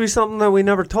supposed to be something that we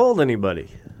never told anybody.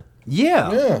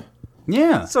 Yeah.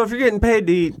 Yeah. So if you're getting paid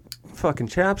to eat fucking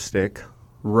chapstick,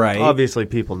 Right. obviously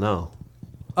people know.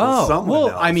 Oh, someone well,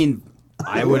 knows. I mean,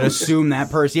 I would assume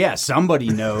that person, yeah, somebody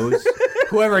knows.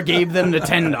 Whoever gave them the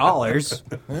 $10.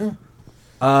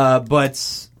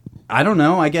 But I don't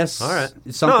know. I guess All right.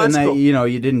 it's something No, that's that cool.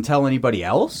 you didn't tell anybody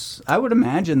else. I would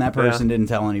imagine that person didn't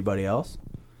tell anybody else.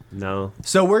 No.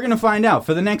 So we're going to find out.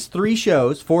 For the next 4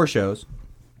 shows,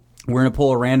 we're going to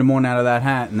pull a random one out of that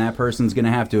hat, and that person's going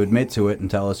to have to admit to it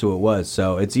and tell us who it was.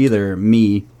 So it's either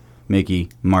me, Mickey,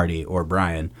 Marty, or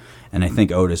Brian. And I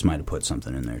think Otis might have put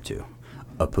something in there, too.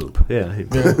 A poop. Yeah.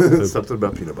 Something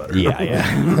about peanut butter.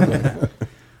 Yeah.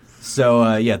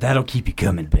 So, that'll keep you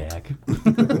coming back.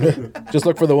 Just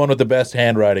look for the one with the best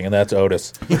handwriting, and that's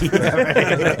Otis.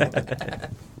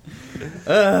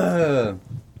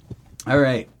 All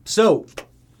right. So,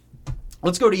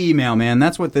 let's go to email, man.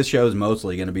 That's what this show is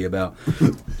mostly going to be about.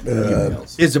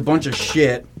 It's a bunch of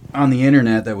shit on the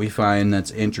internet that we find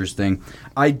that's interesting.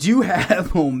 I do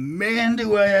have, oh man,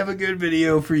 do I have a good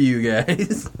video for you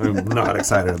guys. I'm not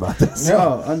excited about this.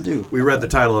 No, undo. We read the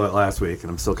title of it last week, and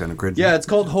I'm still kind of cringy. Yeah, it's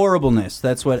called Horribleness.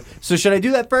 That's what. So should I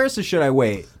do that first, or should I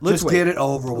wait? Just get it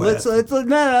over with.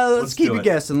 Let's keep do it it.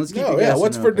 guessing. Let's keep it Oh, guessing. yeah.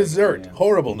 What's for Okay. dessert? Yeah.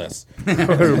 Horribleness.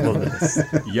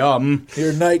 Yum.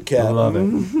 Your nightcap. I love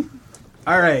it.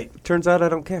 All right. Turns out I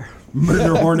don't care.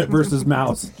 Murder hornet versus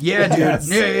mouse. Yeah, dude. Yes.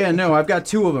 Yeah. No, I've got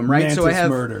 2 of them, right? Mantis So I have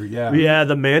murder. Yeah. Yeah,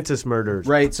 the mantis murders.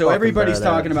 right. So Fucking everybody's badass.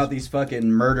 talking about these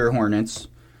fucking murder hornets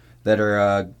that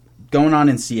are going on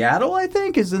in Seattle. I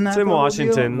think isn't that It's in the whole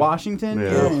Washington. deal? Washington.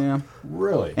 Yeah. Yeah.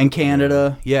 Really? And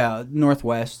Canada. Yeah,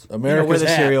 Northwest. America's where the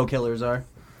hat. serial killers are.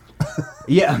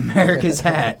 Yeah, America's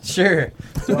hat. Sure.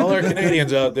 So all our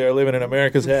Canadians out there living in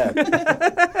America's hat.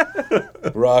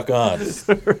 Rock on.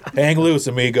 Hang loose,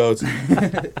 amigos.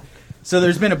 So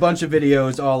there's been a bunch of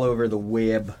videos all over the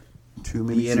web, Too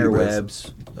many the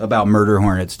interwebs, about murder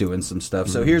hornets doing some stuff.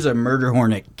 So here's a murder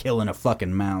hornet killing a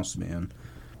fucking mouse, man.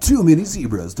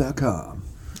 TooManyZebras.com.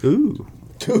 Ooh.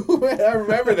 I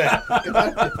remember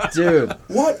that. Dude.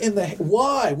 What in the...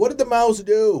 Why? What did the mouse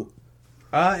do?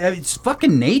 It's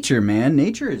fucking nature, man.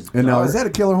 Nature is And now, dark. is that a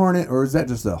killer hornet, or is that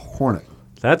just a hornet?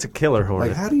 That's a killer hornet.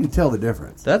 Like, how do you tell the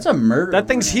difference? That's a murder. That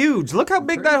thing's hornet. huge. Look how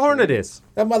big that hornet is.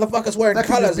 That motherfucker's wearing That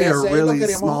could colors. just be a I say. really Look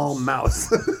at him. small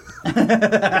mouse.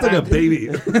 It's like a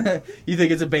baby. You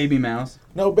think it's a baby mouse?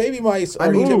 No, baby mice are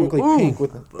mean- typically Ooh. pink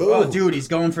with... Oh, dude, he's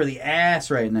going for the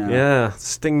ass right now. Yeah,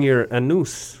 sting your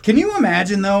anus. Can you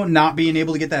imagine, though, not being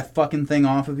able to get that fucking thing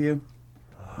off of you?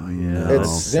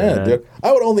 It's dude.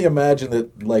 I would only imagine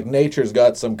that like nature's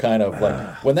got some kind of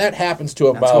like when that happens to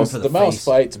a That's going mouse, for the the mouse face.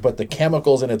 fights, but the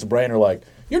chemicals in its brain are like,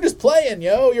 you're just playing,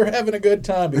 yo, you're having a good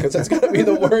time because that's got to be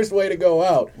the worst way to go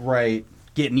out. Right.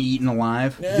 Getting eaten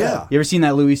alive. Yeah. You ever seen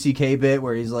that Louis C.K. bit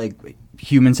where he's like,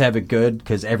 humans have it good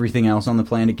because everything else on the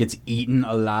planet gets eaten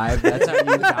alive? That's how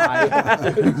you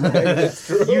die.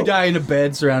 You die in a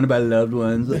bed surrounded by loved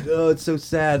ones. Like, oh, it's so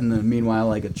sad. And then meanwhile,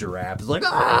 like a giraffe is like,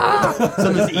 ah!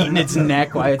 Someone's eating its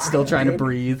neck while it's still trying to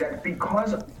breathe. That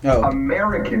because Oh.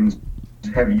 Americans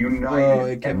have Oh, united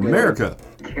it kept and going. America.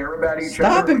 care about each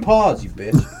Stop other. and pause, you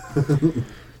bitch.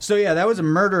 So yeah, that was a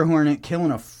murder hornet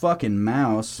killing a fucking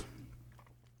mouse.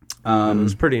 It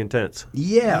was pretty intense.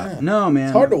 Yeah, no man.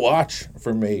 It's hard to watch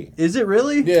for me. Is it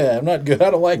really? Yeah, I'm not good.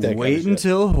 I don't like that. Wait kind of shit.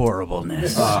 until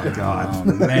horribleness. Oh, God.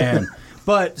 Oh man.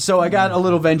 But so I got a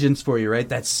little vengeance for you, right?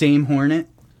 That same hornet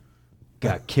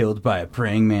got killed by a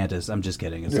praying mantis. I'm just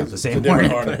kidding. It's not the same a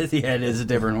different hornet. hornet. But yeah, it is a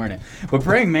different hornet. But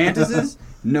praying mantises,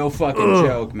 no fucking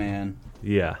joke, man.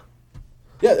 Yeah.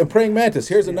 Yeah, a praying mantis.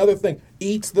 Here's another thing: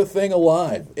 eats the thing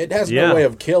alive. It has Yeah. no way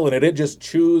of killing it. It just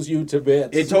chews you to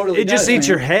bits. It totally It just does, eats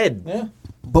man. your head. Yeah.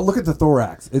 But look at the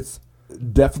thorax. It's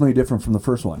definitely different from the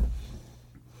first one.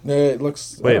 It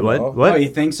looks. I Wait, don't what? know. What? Oh, you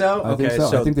think so? I Okay, think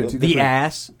so. I think they're two the different-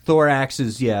 ass, thorax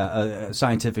is a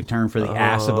scientific term for the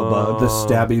ass of a bug. The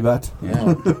stabby butt.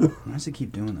 Yeah. Why does it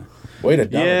keep doing that? Way to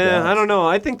dumb it Yeah, down. I don't know.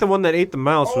 I think the one that ate the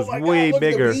mouse Oh was my God, way look at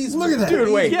the bigger. bees. Look at that. Dude,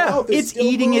 wait. Yeah, mouth is It's still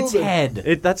eating its moving.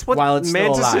 head. That's what While it's still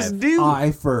mantises alive. do.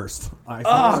 Eye first. Eye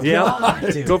Oh, first. Yeah.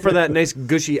 dude. Go for that nice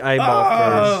gushy eyeball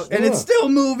Oh, first. and it's still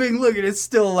moving. Look at it, it's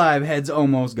still alive. Head's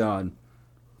almost gone.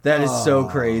 That is so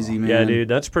crazy, man. Yeah, dude,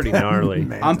 that's pretty gnarly.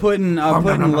 I'm putting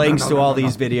links to all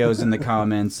these videos in the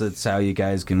comments. That's how you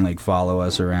guys can like follow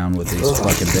us around with these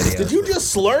fucking videos. Did you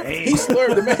just slurp? He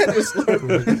slurped. The man just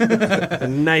slurped. A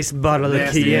nice bottle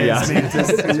of Kia.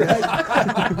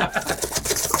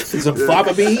 Some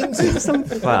fava beans. Some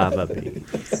fava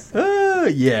beans.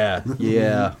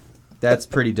 Yeah. That's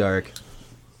pretty dark.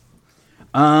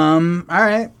 All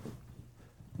right.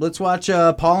 Let's watch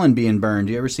pollen being burned.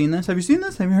 You ever seen this? Have you seen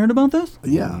this? Have you heard about this?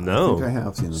 Yeah. No. I think I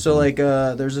have seen this. So, one. like,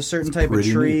 there's a certain type of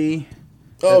pretty tree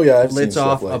Oh yeah, I've seen lets stuff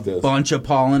off like a this. bunch of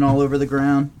pollen all over the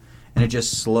ground, and it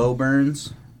just slow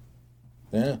burns.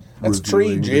 Yeah, that's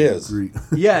tree Revealing the jizz. degree.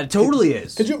 Yeah, it totally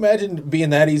is. Could you imagine being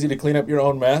that easy to clean up your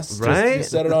own mess? Just Right? you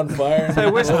set it on fire. I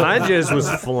wish my jizz was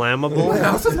flammable. My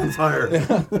house is on fire.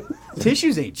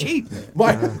 Tissues ain't cheap.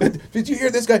 Did you hear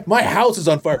this guy? My house is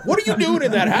on fire. What are you doing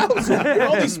in that house? You're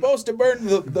only supposed to burn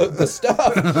the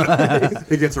stuff.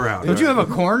 It gets around. Don't you have a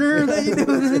corner that you do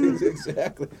it in?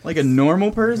 Exactly. Like a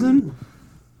normal person?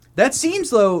 That seems,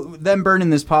 though, them burning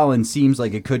this pollen seems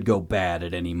like it could go bad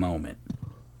at any moment.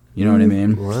 You know what I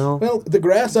mean? Well, the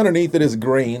grass underneath it is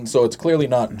green, so it's clearly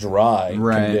not dry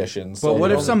conditions. But So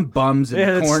what if some bums in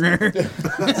the corner?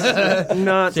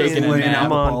 Not Taking a in nap.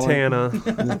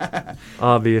 Montana,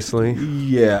 obviously.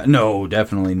 Yeah, no,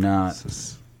 definitely not.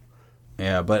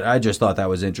 Yeah, but I just thought that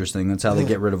was interesting. That's how they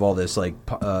get rid of all this, like,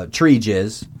 tree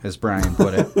jizz, as Brian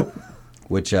put it,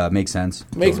 which makes sense.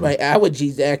 Makes my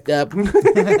allergies act up.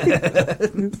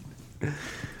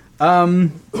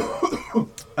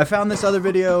 I found this other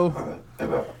video.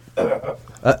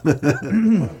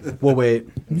 Well, wait.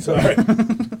 Sorry.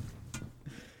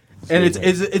 And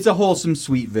it's a wholesome,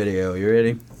 sweet video. You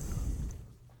ready?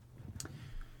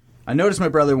 I noticed my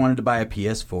brother wanted to buy a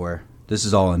PS4. This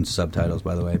is all in subtitles,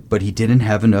 by the way. But he didn't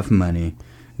have enough money.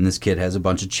 And this kid has a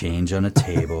bunch of change on a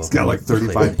table. He's got like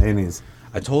 35 pennies.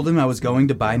 I told him I was going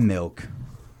to buy milk.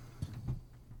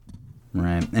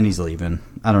 Right, and he's leaving.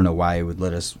 I don't know why he would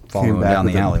let us follow him down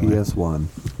the alleyway. PS1.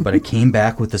 But I came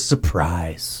back with a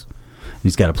surprise.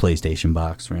 He's got a PlayStation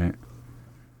box, right?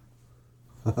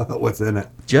 What's in it?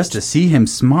 Just to see him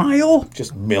smile.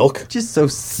 Just milk. Just so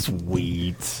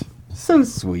sweet. So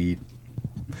sweet.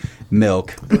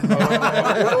 Milk. That's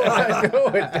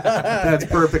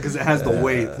perfect because it has the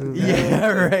weight.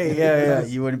 Yeah, right. Yeah.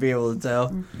 You wouldn't be able to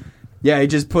tell. Yeah, he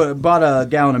just bought a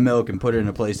gallon of milk and put it in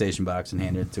a PlayStation box and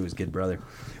handed it to his kid brother,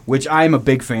 which I'm a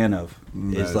big fan of.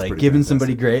 It's like giving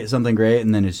somebody something great,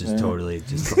 and then it's just totally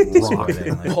just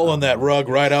rocking. Like, pulling that rug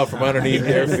right out from underneath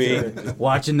their feet,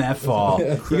 watching that fall.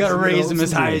 You got to raise them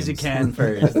as high as you can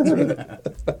first.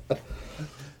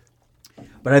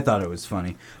 But I thought it was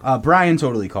funny. Brian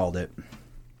totally called it.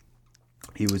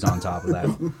 He was on top of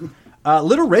that.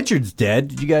 Little Richard's dead.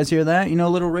 Did you guys hear that? You know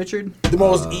Little Richard? The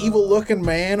most evil-looking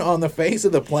man on the face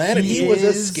of the planet. He was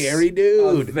a scary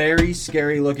dude. A very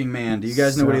scary-looking man. Do you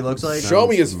guys know what he looks like? Show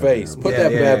me his face. Put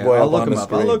that bad boy up on the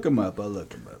screen. I'll look him up.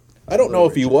 I don't know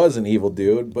if he was an evil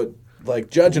dude, but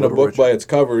like judging a book by its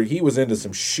cover, he was into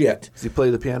some shit. Does he play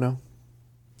the piano?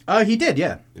 He did.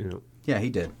 Yeah. Yeah,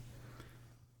 he did.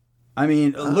 I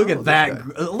mean, look at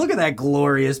that! Look at that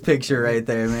glorious picture right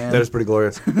there, man. That is pretty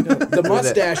glorious. The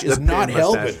mustache is not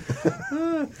helping.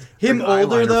 Him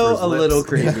older though, a little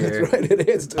creepier. That's right, it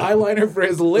is. Eyeliner for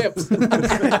his lips.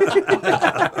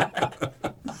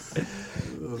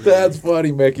 That's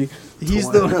funny, Mickey. He's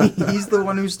the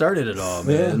one who started it all,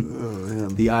 man. Oh,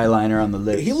 the eyeliner on the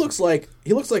lips. He looks like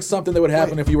something that would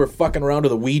happen if you were fucking around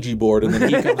with a Ouija board and then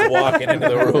he comes walking into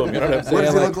the room. You know what I'm saying? What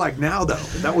does he look like now, though?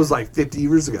 That was like 50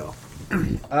 years ago.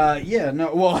 Yeah,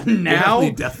 no. Well, now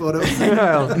any death photos.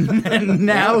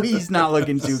 Now he's not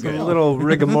looking too good. A little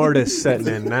rigor mortis setting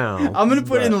in now. I'm gonna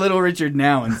put in Little Richard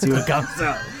now and see what comes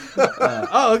out.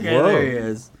 Okay, Whoa. there he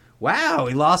is. Wow,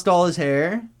 he lost all his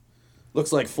hair.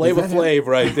 Looks like Flava Flav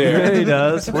right there. Yeah, he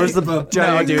does. Where's the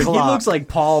giant dude? clock? He looks like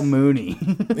Paul Mooney.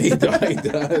 He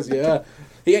does, yeah.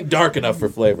 He ain't dark enough for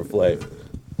Flava Flav.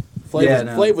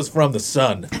 Flav was from the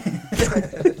sun.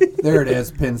 There it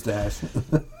is, pin stash.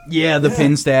 Yeah, the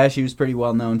pin stash. He was pretty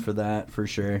well known for that, for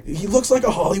sure. He looks like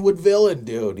a Hollywood villain,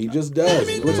 dude. He just does.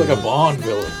 He looks like a Bond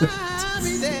villain.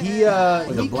 He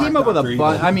came up with a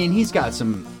bunch. I mean, he's got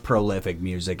some prolific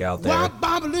music out there.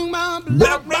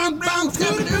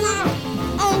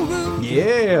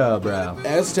 Yeah, bro.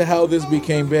 As to how this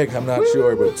became big, I'm not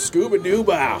sure, but Scuba Doo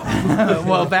Bow.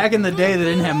 Well, back in the day, they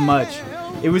didn't have much.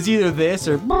 It was either this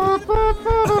or... You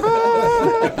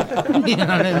know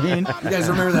what I mean? You guys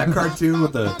remember that cartoon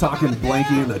with the talking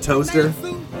blankie and the toaster?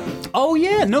 Oh,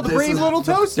 yeah. No, the brave little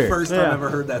toaster. First time I ever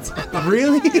heard that song.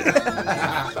 Really?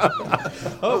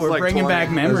 We're like bringing 20. back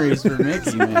memories for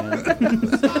Mickey, man.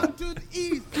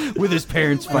 With his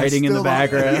parents fighting in the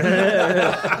background.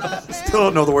 Still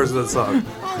don't know the words of that song.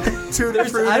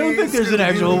 I don't think there's an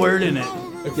actual word in it.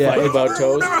 Yeah. Fighting about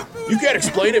toast. You can't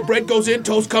explain it. Bread goes in,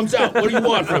 toast comes out. What do you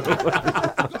want from it?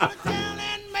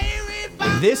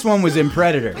 This one was in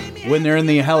Predator, when they're in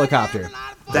the helicopter.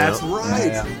 That's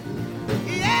right.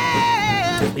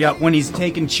 Yeah, when he's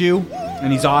taking chew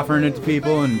and he's offering it to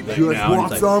people, and You guys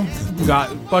want some?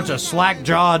 got a bunch of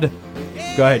slack-jawed.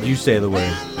 Go ahead, you say the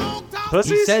word.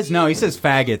 Pussies? He says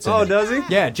faggots. in Oh, it. does he?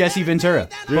 Yeah, Jesse Ventura.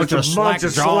 Bunch of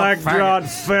slack-jawed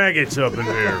faggots up in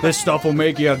here. This stuff will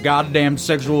make you a goddamn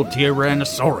sexual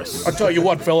tyrannosaurus. I'll tell you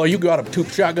what, fella, you got a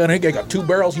shotgun, he got 2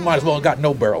 barrels, you might as well have got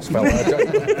no barrels, fella.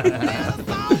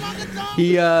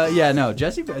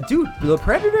 Jesse, dude, The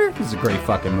Predator is a great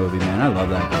fucking movie, man. I love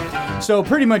that. So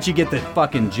pretty much you get the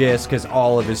fucking gist because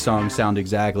all of his songs sound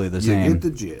exactly the You same. get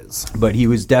the jizz. But he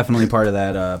was definitely part of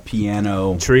that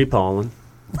piano. Tree pollen.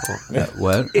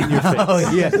 What? In your face. Oh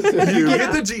yeah, You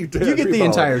get the Jeep. you get the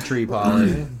entire tree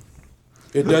pollen.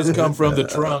 It does come from the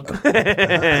trunk.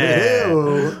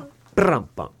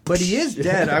 But he is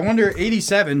dead. I wonder,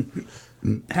 87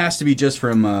 has to be just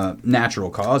from natural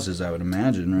causes, I would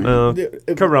imagine,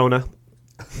 right? Corona.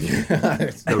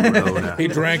 He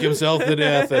drank himself to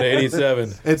death at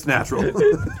 87. It's natural.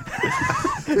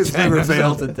 It's never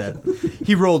failed. to death.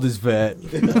 He rolled his vet.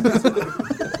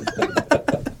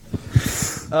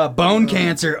 Bone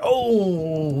cancer.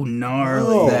 Oh,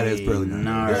 gnarly. That is really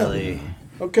gnarly.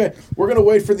 Okay, we're gonna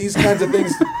wait for these kinds of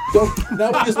things. Now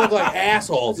we just look like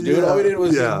assholes, dude. All we did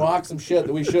was just mock some shit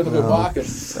that we shouldn't have been mocking.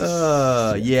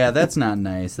 Yeah, that's not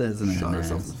nice. That's not Shot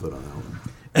nice. ourselves in the foot on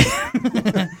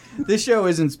that one. This show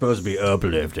isn't supposed to be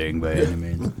uplifting by any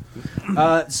means.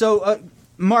 So,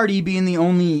 Marty, being the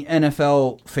only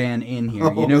NFL fan in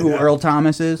here, you know who Earl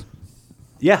Thomas is?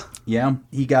 Yeah. Yeah,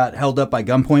 he got held up by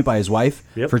gunpoint by his wife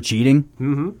for cheating.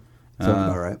 Mm-hmm. Sounds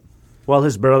about right. Well,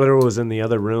 his brother was in the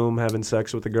other room having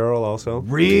sex with a girl also.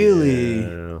 Really?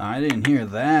 Yeah. I didn't hear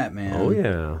that, man. Oh,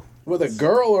 yeah. With a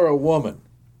girl or a woman?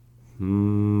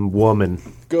 Woman.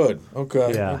 Good.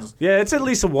 Okay. Yeah. Yeah, it's at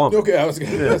least a woman. Okay, I was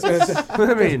gonna say.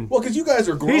 I mean, well, because you guys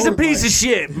are grown. he's a piece of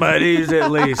shit, but he's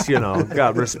at least,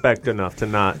 got respect enough to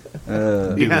not.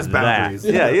 He has boundaries.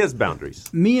 Yeah, he has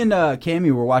boundaries. Me and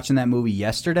Cammy were watching that movie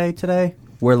today,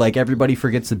 where like everybody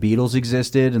forgets the Beatles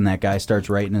existed, and that guy starts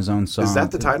writing his own song. Is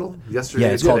that the title? Yesterday?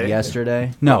 Yeah, it's called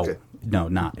Yesterday. No, Okay. no,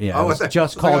 not. Yeah, Oh, it was I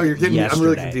just was like, called you're kidding me. Yesterday. I'm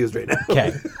really confused right now.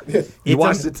 Okay, You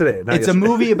watched it today, not It's a yesterday.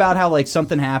 movie about how like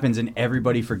something happens and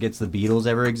everybody forgets the Beatles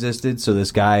ever existed. So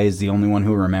this guy is the only one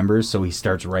who remembers. So he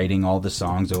starts writing all the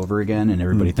songs over again, and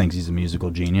everybody thinks he's a musical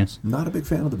genius. Not a big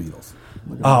fan of the Beatles.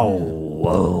 Oh,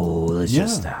 whoa! Let's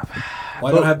just stop.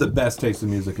 Well, I don't have the best taste in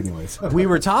music, anyways. We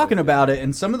were talking about it,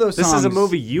 and some of those This songs. is a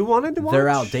movie you wanted to watch? They're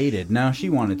outdated. No, she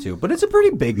wanted to, but it's a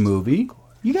pretty big movie.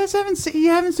 You guys haven't seen? You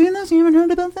haven't seen this? You haven't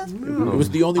heard about this? It was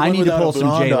the only one I need to without pull a some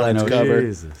blonde Jay on its Leno. cover.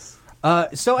 Jesus.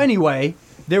 So anyway,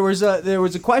 there was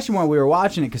a question while we were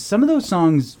watching it because some of those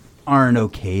songs aren't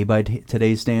okay by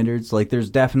today's standards. Like, there's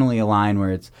definitely a line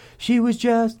where it's "She was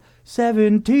just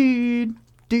 17.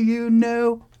 Do you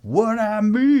know what I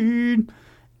mean?"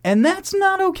 And that's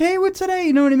not okay with today.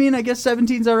 You know what I mean? I guess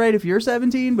 17's all right if you're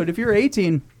 17, but if you're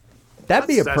 18, that'd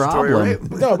be a Statutory problem.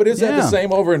 rape. No, but is that Yeah. the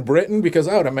same over in Britain? Because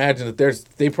I would imagine that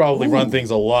they probably run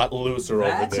things a lot looser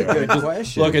That's over a there. good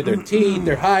question. Look at their teeth,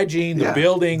 their hygiene, Yeah. their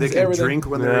buildings, They can everything. drink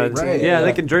when they're 18. Right. Yeah, Yeah.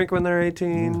 they can drink when they're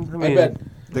 18. I mean, I bet.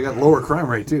 They got lower crime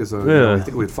rate, too, so Yeah. I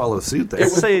think we'd follow suit there. I'd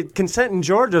say consent in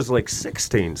Georgia's like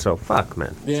 16, so fuck,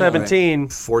 man. Yeah. 17.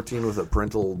 14 with a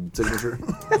parental signature.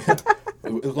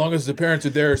 As long as the parents are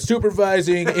there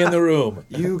supervising in the room.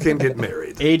 You can get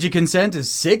married. Age of consent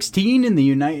is 16 in the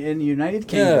United Yeah,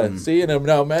 Kingdom. see, and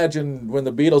now imagine when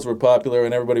the Beatles were popular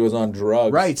and everybody was on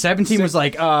drugs. Right, 17 was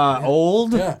like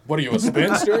old. Yeah. What are you, a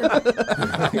spinster?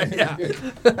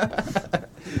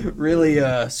 Really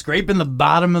scraping the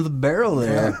bottom of the barrel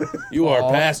there. You are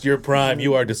past your prime.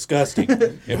 You are disgusting.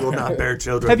 You will not bear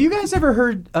children. Have you guys ever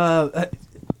heard?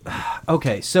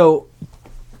 Okay, so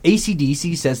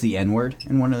AC/DC says the N-word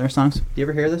in one of their songs. Do you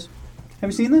ever hear this? Have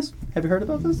you seen this? Have you heard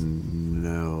about this?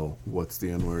 No. What's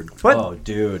the N-word? What? Oh,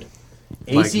 dude.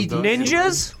 Like AC the-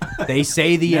 Ninjas? they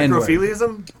say the N-word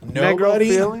Necrophiliism?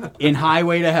 Nobody. Necrophilia? in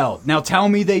Highway to Hell. Now tell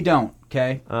me they don't,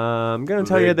 okay? I'm going to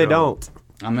tell They you they don't. don't.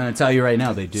 I'm going to tell you right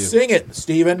now they do. Sing it,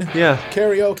 Steven. Yeah.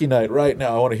 Karaoke night right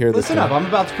now. I want to hear this. Listen up, I'm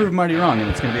about to prove Marty wrong, and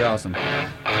it's going to be awesome.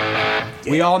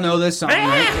 We all know this song,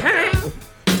 right?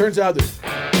 Turns out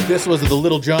that this was the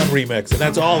Little John remix, and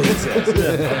that's all he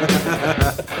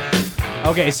says.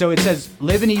 Okay, so it says,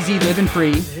 living easy, living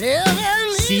free,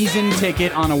 season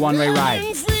ticket on a one-way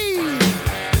ride.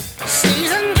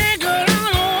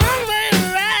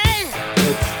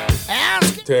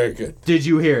 Take it. Did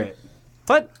you hear it?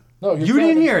 What? No, You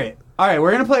didn't hear it. All right,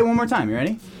 we're going to play it one more time. You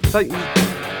ready?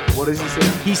 What does he say?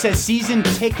 He says season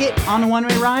ticket on a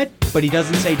one-way ride, but he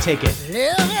doesn't say ticket.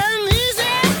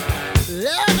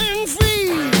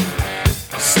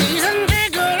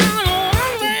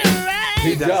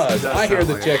 He does. I hear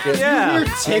the ticket. Yeah. You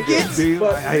hear ticket? Dude,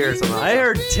 I hear something. I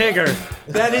heard Tigger.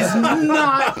 That is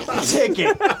not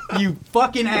ticket, you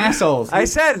fucking assholes. I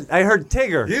said I heard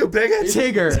Tigger. You bigot.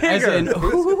 Tigger, as in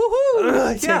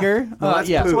Tigger. that's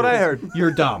Yeah, poo. That's what I heard.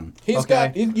 You're dumb. He's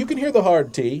okay? got. You can hear the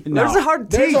hard T. No. There's a hard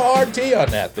T. There's a hard T on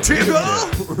that thing.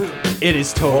 Tigger! It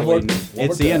is totally. One more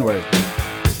It's the time. N-word.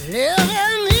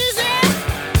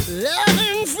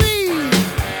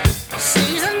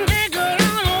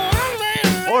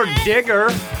 digger.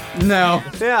 No.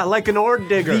 Yeah, like an ore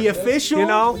digger. The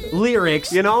official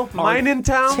lyrics, mine in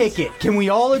town. Ticket. Can we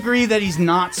all agree that he's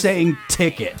not saying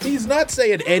ticket? He's not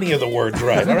saying any of the words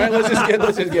right. All right, let's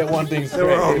just get one thing straight. They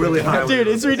were all really high. Dude,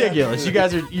 it's ridiculous. You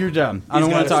guys you're dumb. I don't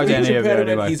want to talk to any of you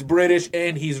anyway. He's British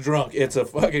and he's drunk. It's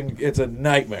a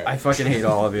nightmare. I fucking hate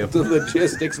all of you. It's a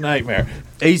logistics nightmare.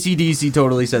 AC/DC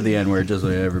totally said the N-word, just so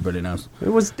everybody knows. It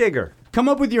was digger. Come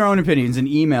up with your own opinions and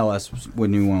email us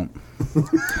when you won't. You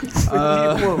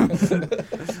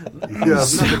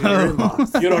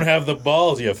don't have the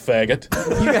balls, you faggot.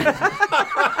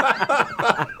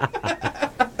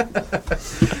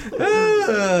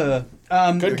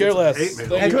 Could care less.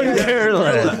 Couldn't care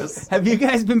less. Have you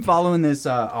guys been following this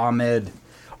Ahmed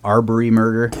Arbery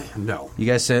murder? No. You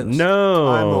guys said no.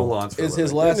 I'm no lawns for Is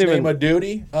his living. last name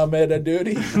Adudi? Ahmed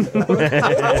Adudi?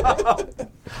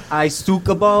 I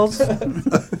Suka balls?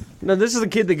 No, this is the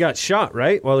kid that got shot,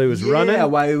 right? While he was running? Yeah,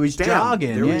 while he was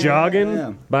jogging. They were Yeah, jogging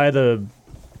yeah. by the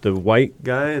white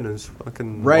guy and his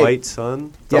fucking Right. white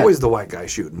son. It's always the white guy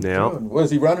shooting. Yeah.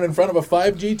 Was he running in front of a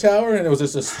 5G tower and it was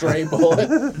just a stray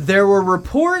bullet? There were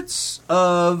reports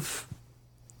of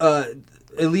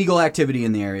illegal activity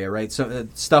in the area, right? So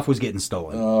stuff was getting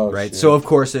stolen, right? shit. So of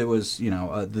course it was,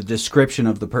 the description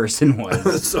of the person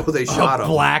was So they shot a him.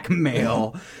 black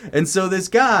male, and so this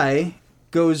guy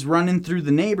goes running through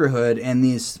the neighborhood, and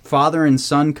this father and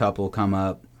son couple come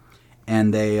up,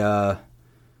 and they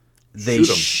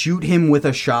shoot him with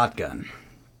a shotgun.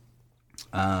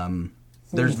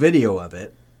 There's video of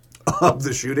it. Of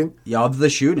the shooting? Yeah, of the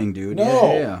shooting, dude.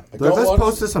 No. Yeah. Let's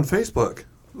post this on Facebook.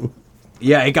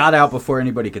 Yeah, it got out before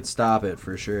anybody could stop it,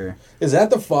 for sure. Is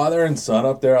that the father and son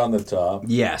up there on the top?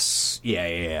 Yes.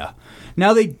 Yeah.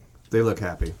 Now they look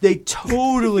happy. They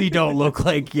totally don't look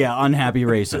like, unhappy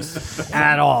racists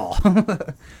at all.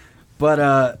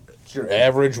 But, It's your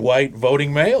average white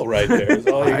voting male right there. Is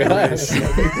all you got.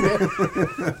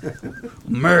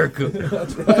 America.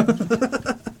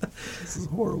 This is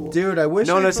horrible. Dude, I wish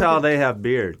Notice how they have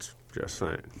beards. Just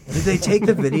saying. Did they take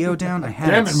the video down? I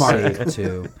had Damn it it, Mark. saved,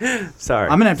 too. Sorry.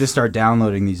 I'm going to have to start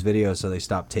downloading these videos so they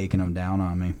stop taking them down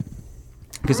on me.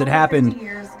 Because it happened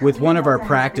with one of our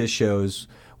practice shows.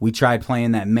 We tried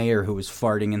playing that mayor who was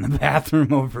farting in the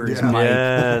bathroom over his mic,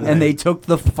 and they took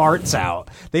the farts out.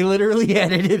 They literally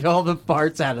edited all the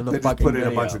farts out of the They just fucking put in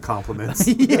video. a bunch of compliments.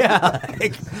 Yeah.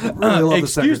 Like, Really love the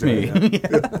excuse me.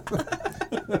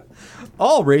 secretary,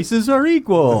 All races are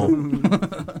equal.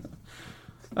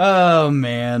 Oh,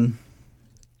 man.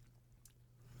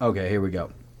 Okay, here we go.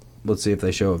 Let's see if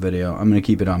they show a video. I'm going to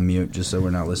keep it on mute just so we're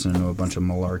not listening to a bunch of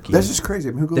malarkey. That's just crazy.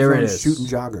 I mean, who goes There it around is. shooting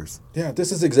joggers? Yeah,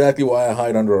 this is exactly why I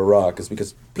hide under a rock. Is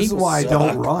because This is people why suck.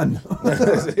 I don't run.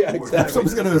 Yeah, exactly.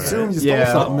 Someone's going to assume you stole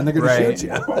Yeah, something and they're going right. to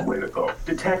shoot you.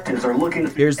 Detectives are looking.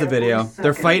 Here's the video.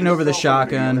 They're fighting over the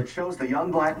shotgun. It shows the young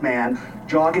black man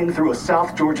jogging through a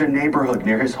South Georgia neighborhood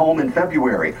near his home in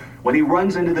February when he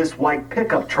runs into this white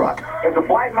pickup truck. It's a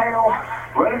white male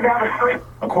running down the street.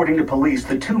 According to police,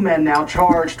 the two men now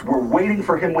charged were waiting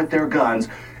for him with their guns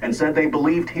and said they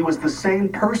believed he was the same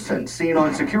person seen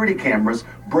on security cameras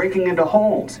breaking into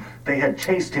homes. They had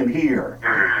chased him here.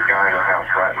 There's a guy in the house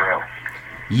right now.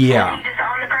 Yeah. He's just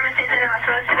on the premises and not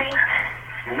supposed to be.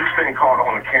 He's been caught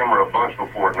on the camera a bunch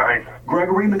before tonight.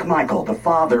 Gregory McMichael, the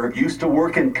father, used to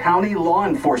work in county law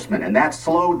enforcement, and that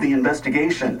slowed the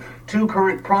investigation. Two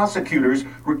current prosecutors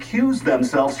recused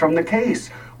themselves from the case.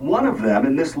 One of them,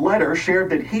 in this letter, shared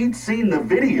that he'd seen the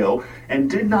video and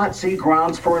did not see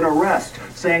grounds for an arrest,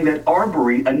 saying that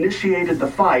Arbery initiated the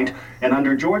fight, and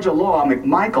under Georgia law,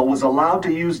 McMichael was allowed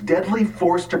to use deadly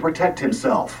force to protect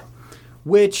himself.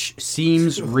 Which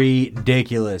seems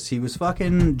ridiculous. He was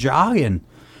fucking jogging.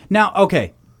 Now,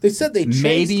 okay. They said they chased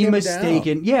maybe him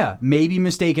mistaken. down. Yeah, maybe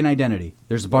mistaken identity.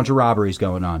 There's a bunch of robberies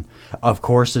going on. Of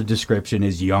course, the description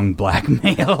is young black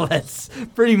male. That's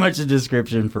pretty much a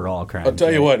description for all crimes. I'll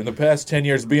tell you what, in the past 10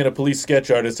 years, being a police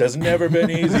sketch artist has never been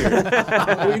easier.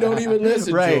 We don't even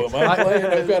listen to him.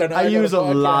 I've got an I use a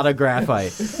podcast. lot of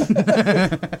graphite.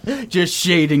 Just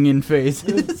shading in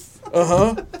faces.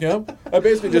 Yep. I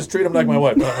basically just treat him like my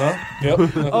wife. Yep.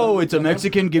 Oh, it's a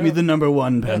Mexican. Give me the number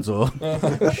 1 pencil.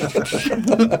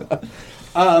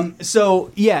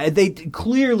 So, yeah, they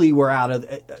clearly were out of...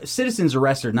 citizens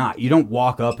arrest or not, you don't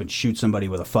walk up and shoot somebody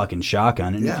with a fucking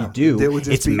shotgun. And if you there do, would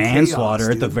just it's be manslaughter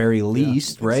chaos, at the dude. very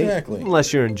least, right? Exactly.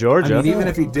 Unless you're in Georgia. I mean, even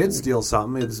if he did steal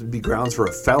something, it'd be grounds for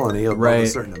a felony above a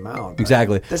certain amount.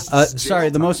 Exactly. That's just Sorry,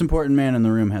 jail the time. most important man in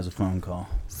the room has a phone call.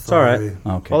 It's all right.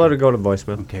 Okay. I'll let it go to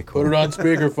voicemail. Okay, cool. Put it on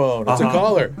speakerphone. It's a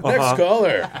caller. Next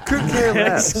caller. Couldn't care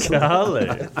less. Golly.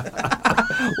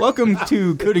 Welcome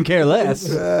to Couldn't Care Less.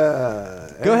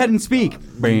 Go ahead and speak.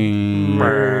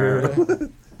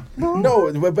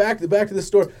 No, but back to the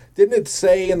story. Didn't it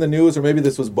say in the news, or maybe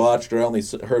this was botched, or I only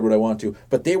heard what I want to,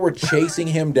 but they were chasing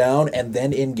him down and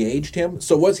then engaged him?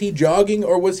 So was he jogging,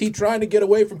 or was he trying to get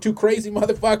away from two crazy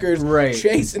motherfuckers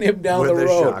chasing him down the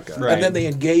road? And then they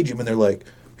engage him, and they're like,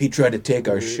 he tried to take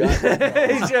our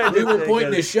shotgun. We were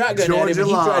pointing his shotgun at him, and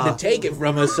he tried to take it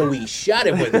from us, so we shot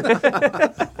him with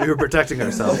it. We were protecting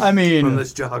ourselves I mean, from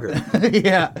this jogger.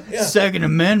 yeah. Second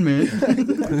Amendment.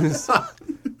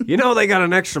 You know they got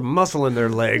an extra muscle in their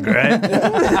leg, right?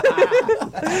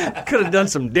 Could have done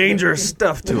some dangerous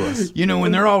stuff to us. You know,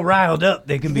 when they're all riled up,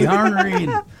 they can be ornery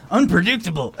and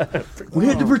unpredictable. We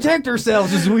had to protect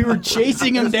ourselves as we were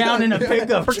chasing them down in a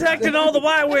pickup. Protecting all the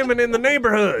white women in the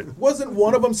neighborhood. Wasn't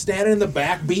one of them standing in the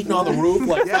back beating on the roof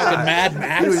like fucking Mad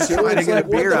Max? He was trying to get a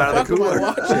beer out of the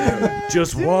cooler.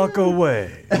 Just walk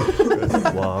away.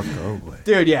 Just walk away.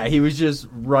 Dude, yeah, he was just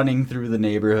running through the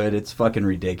neighborhood. It's fucking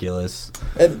ridiculous.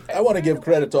 And I want to give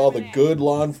credit to all the good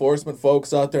law enforcement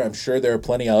folks out there. I'm sure there are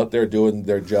plenty out there doing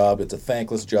their job. It's a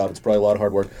thankless job. It's probably a lot of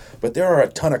hard work. But there are a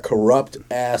ton of corrupt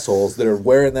assholes that are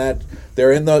wearing that.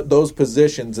 They're in those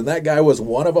positions. And that guy was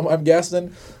one of them, I'm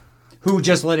guessing. Who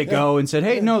just let it go and said,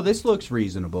 hey, no, this looks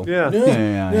reasonable. Yeah.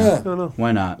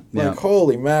 Why not? Like, Yeah.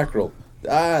 holy mackerel.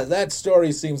 That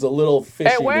story seems a little fishy.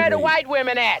 Hey, where to are the me. white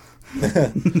women at?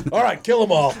 All right, kill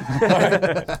them all.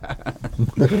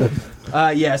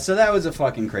 Yeah, so that was a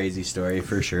fucking crazy story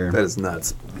for sure. That is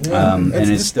nuts. And it's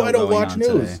That's still why I don't going watch on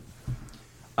news. today.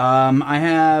 I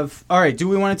have. All right, do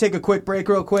we want to take a quick break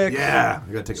real quick? Yeah.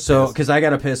 We gotta take a So, piss. because I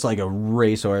got to piss like a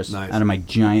racehorse out of my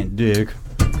giant dick.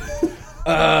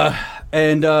 Yeah,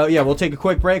 we'll take a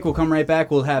quick break. We'll come right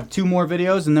back. We'll have 2 more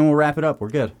videos, and then we'll wrap it up. We're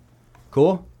good.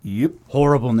 Cool? Yep.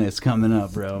 Horribleness coming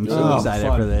up, bro. I'm so excited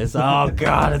for this. Oh,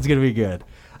 God, it's going to be good.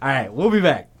 All right, we'll be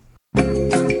back.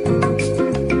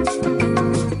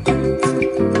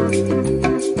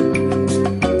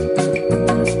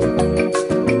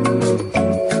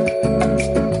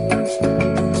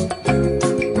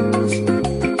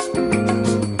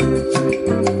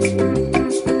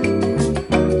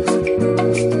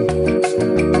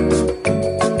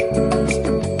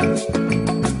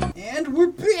 And we're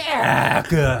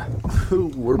back.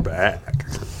 We're back.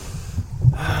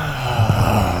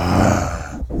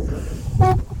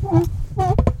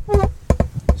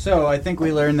 So I think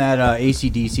we learned that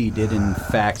AC/DC did in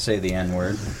fact say the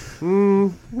N-word.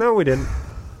 No, we didn't.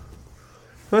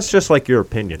 That's just like your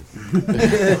opinion.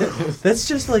 That's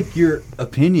just like your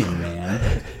opinion,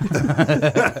 man.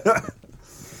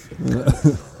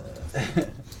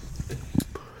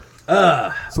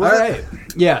 All right.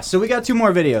 Yeah, so we got 2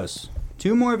 more videos.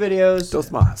 2 more videos. Dos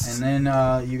más. And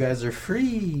then you guys are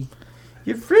free.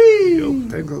 You're free.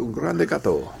 Tengo un grande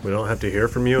gato. We don't have to hear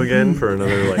from you again for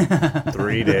another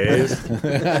 3 days.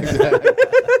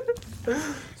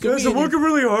 Guys, I'm working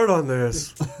really hard on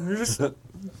this. You just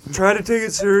try to take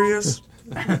it serious.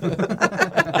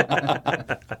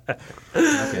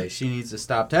 Okay, she needs to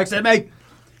stop texting me.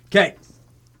 Okay.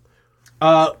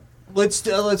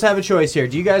 Let's have a choice here.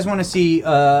 Do you guys want to see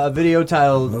a video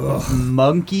titled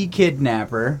 "Monkey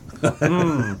Kidnapper"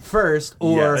 first,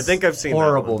 or Yeah, I think I've seen that one.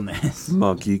 horribleness?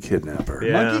 Monkey kidnapper.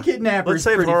 Yeah. Monkey Kidnapper. Let's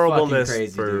save pretty horribleness fucking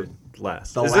crazy, for dude.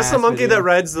 last. The Is this the last monkey video. that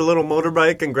rides the little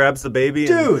motorbike and grabs the baby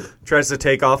and Dude. tries to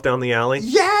take off down the alley?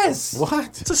 Yes,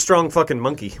 What? It's a strong fucking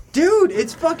monkey. dude,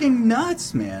 it's fucking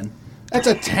nuts, man. That's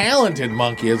a talented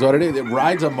monkey, is what it is. It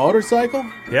rides a motorcycle?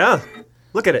 Yeah.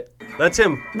 Look at it. That's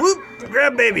him. Whoop!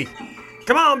 Grab baby.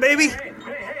 Come on, baby.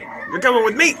 You're coming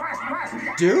with me.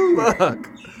 Dude, Fuck.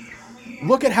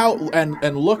 Look at how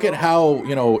and look at how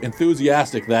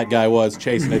enthusiastic that guy was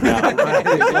chasing it down.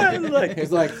 Right?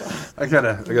 He's like, I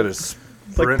gotta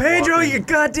Like, Pedro, you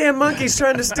goddamn monkey's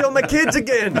trying to steal my kids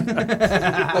again.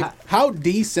 how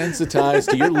desensitized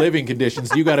to your living conditions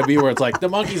do you got to be? Where it's like the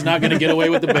monkey's not going to get away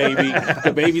with the baby.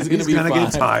 The baby's going to be gonna fine.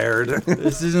 get tired.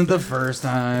 this isn't the first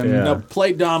time. Now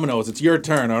play dominoes. It's your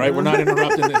turn. All right, we're not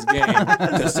interrupting this game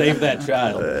to save that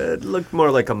child. It looked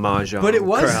more like a mahjong. But it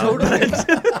was crowd. totally.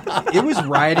 It was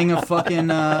riding a fucking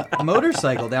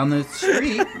motorcycle down the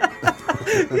street.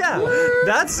 Yeah,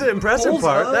 that's the impressive Pulls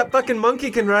part. up. That fucking monkey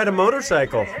can ride a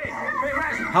motorcycle.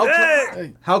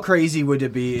 How crazy would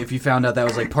it be if you found out that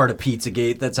was like part of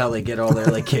Pizzagate? That's how they get all their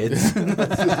like kids.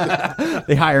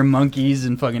 They hire monkeys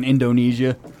in fucking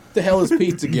Indonesia. The hell is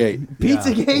Pizzagate?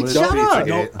 Pizzagate? Shut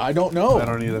up! I don't know. I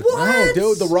don't either. No,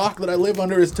 dude, the rock that I live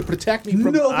under is to protect me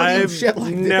from I've shit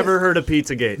like this. never heard of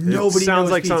Pizzagate. Nobody It sounds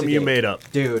knows like something you Pizzagate. made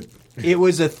up. Dude, it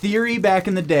was a theory back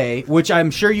in the day, which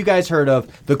I'm sure you guys heard of.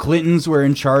 The Clintons were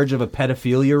in charge of a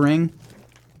pedophilia ring.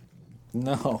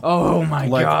 No. Oh my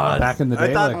god! Back in the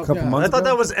day, like a couple months I thought ago?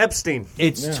 that was Epstein.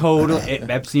 It's total.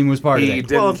 Epstein was part of He it.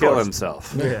 didn't kill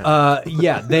himself.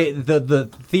 Yeah, the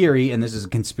theory, and this is a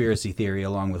conspiracy theory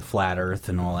along with flat Earth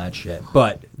and all that shit,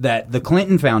 but that the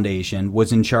Clinton Foundation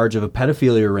was in charge of a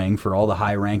pedophilia ring for all the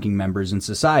high-ranking members in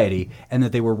society, and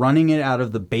that they were running it out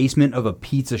of the basement of a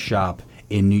pizza shop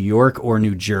in New York or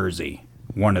New Jersey.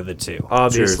 One of the two.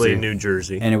 Obviously, New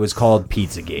Jersey. And it was called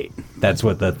Pizzagate. That's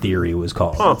what the theory was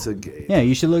called. Pizzagate. Yeah,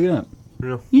 you should look it up.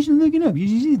 Yeah. You should look it up. You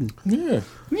should see this. Yeah.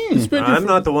 Yeah. I'm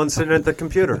not the one sitting at the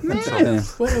computer. Yeah.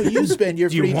 Well, you spend your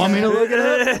Do you free want me to time- look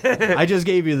it up? I just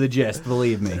gave you the gist,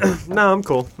 believe me. No, I'm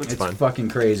cool. It's It's fine. fucking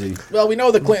crazy. Well, we know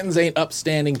the Clintons ain't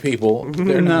upstanding people.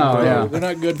 They're No, they're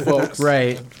not good folks.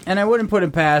 Right. And I wouldn't put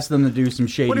it past them to do some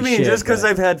shady shit. What do you mean? Just because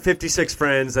but- I've had 56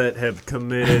 friends that have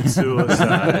committed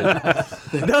suicide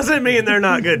doesn't mean they're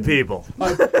not good people.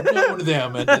 I've known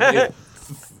them, and then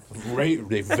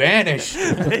they vanished.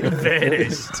 They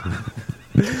vanished.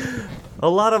 A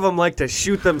lot of them like to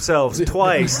shoot themselves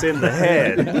twice in the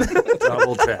head.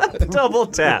 Double tap. Double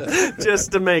tap.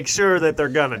 Just to make sure that they're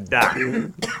going to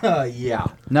die. yeah.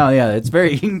 No, yeah, it's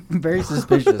very, very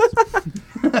suspicious.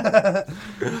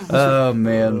 Oh,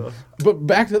 man. But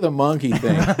back to the monkey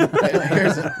thing.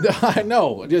 I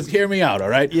know. Just hear me out, all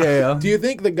right? Yeah. Do you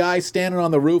think the guy standing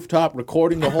on the rooftop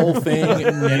recording the whole thing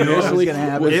initially gonna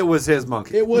happen? was, It was his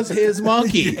monkey. it was his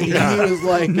monkey? He was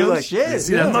like, No shit.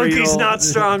 The monkey's not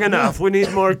strong enough. We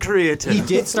need more creatine. He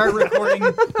did start recording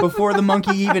before the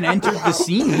monkey even entered the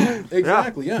scene.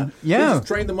 Exactly, yeah. Yeah. He just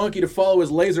trained the monkey to follow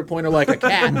his laser pointer like a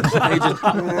cat. And he just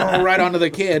right onto the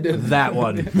kid. That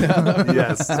one.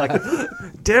 Yes. It's like,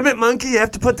 damn it, monkey, you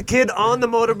have to put the kid on the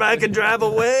motorbike and drive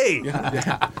away.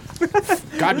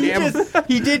 Goddamn.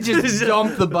 He did just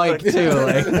dump the bike, too.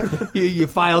 Like, you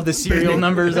filed the serial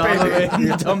numbers off of it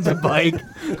and dumped the bike.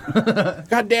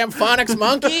 Goddamn phonics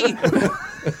monkey.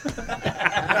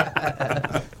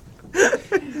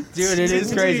 Dude, it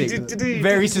is crazy.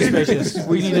 Very suspicious.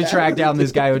 We need to track down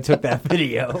this guy who took that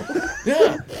video.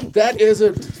 Yeah. That is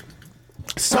a...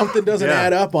 Something doesn't Yeah.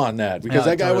 add up on that because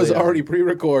No, that guy totally was doesn't. already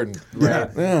pre-recording. Right.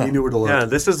 Yeah. He knew where to look. Yeah,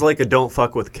 this is like a don't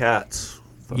fuck with cats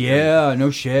Yeah,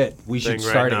 no shit. We thing should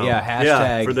right start now. it. Yeah, hashtag.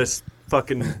 Yeah, for this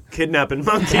fucking kidnapping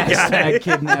monkey guy. Hashtag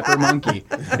kidnapper monkey.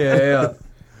 Yeah.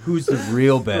 Who's the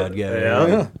real bad guy?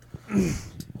 Yeah.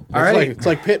 All right. It's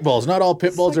like pit bulls. Not all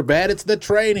pit bulls are bad. It's the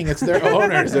training. It's their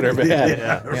owners that are bad.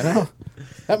 Yeah. You know?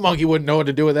 That monkey wouldn't know what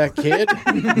to do with that kid.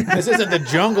 This isn't the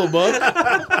Jungle Book.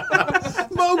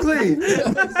 Mowgli!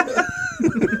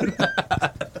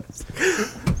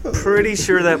 Pretty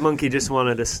sure that monkey just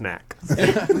wanted a snack.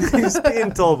 He's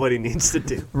being told what he needs to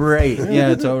do. Right.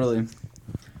 Yeah, totally.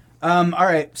 All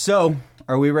right. So,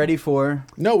 are we ready for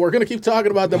No, we're going to keep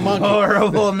talking about the monkey.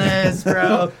 horribleness,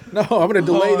 bro? No, I'm going to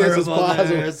delay this as possible.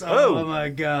 Horribleness. Oh my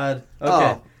god.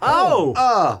 Okay.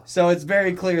 Oh! So it's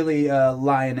very clearly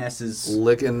lionesses.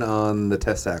 Licking on the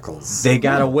testicles. They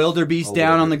got a wildebeest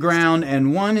down on the ground,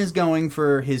 and one is going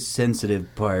for his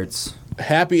sensitive parts.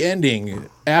 Happy ending,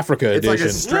 Africa It's like edition.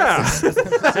 a stress.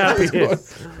 Yeah.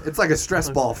 It's like a stress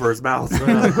ball for his mouth. Dude,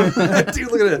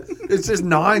 look at it. It's just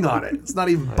gnawing on it. It's not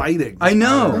even biting. I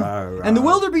know. And the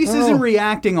wildebeest isn't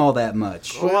reacting all that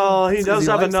much. Well, he does he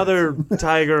have likes another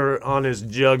tiger on his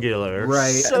jugular.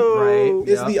 Right. So, Right.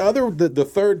 Is the other, the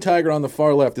third tiger on the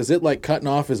far left, is it like cutting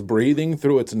off his breathing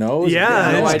through its nose?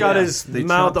 Yeah, no it's got idea. his They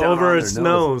mouth chomp down over on its their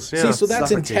nose. nose. Yeah. See, so that's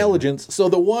Suffocating. intelligence. So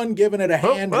the one giving it a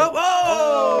hand.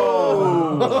 Oh!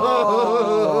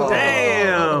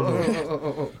 Damn!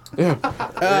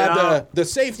 The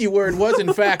safety word was,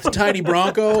 in fact, tiny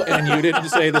bronco, and you didn't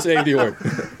say the safety word.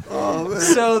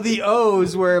 So the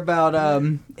O's were about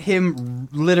him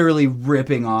literally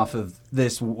ripping off of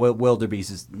this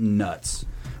wildebeest's nuts.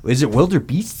 Is it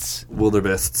wildebeests?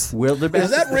 Wildebeests. Wildebeest?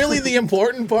 Is that really the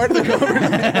important part of the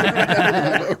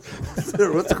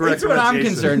conversation? What's the correct That's what I'm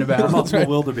pronunciation? concerned about. Multiple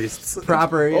wildebeests.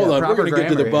 Proper, yeah, Hold on, proper we're going to get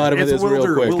to the grammar. bottom of It's this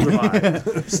real quick.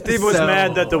 wildebeest. Steve was So-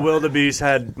 mad that the wildebeest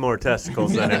had more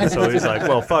testicles than him, so he's like,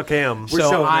 well, fuck him.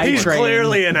 So I He's trained-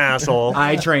 clearly an asshole.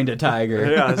 I trained a tiger.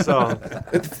 Yeah, so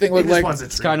The thing looked like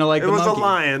It's kind of like it the was a monkey.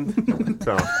 lion.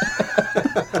 So,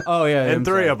 Oh yeah, and I'm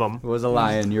three sorry. of them. It was a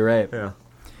lion. You're right. Yeah.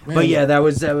 But yeah, that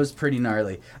was pretty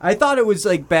gnarly. I thought it was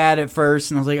like bad at first,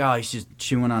 and I was like, oh, he's just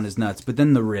chewing on his nuts. But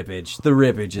then the rippage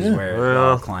is where it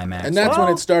all climaxed. and that's when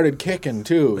it started kicking,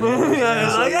 too. Yeah,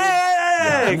 it's like, hey,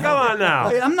 Hey, come on now.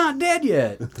 Hey, I'm not dead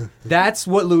yet. That's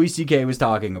what Louis C.K. was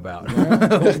talking about.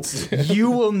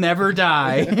 You will never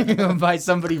die by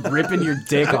somebody ripping your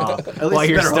dick off least while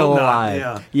you you're better still hope not,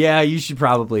 alive. Yeah, you should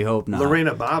probably hope not.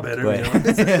 Lorena Bobbitt.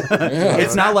 But-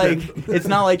 it's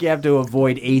not like you have to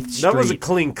avoid 8th Street. That was a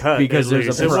clean cut. Because at there's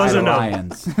least. a It Pride wasn't a.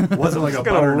 Alliance. Wasn't like a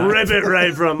Gonna butter knife. rip it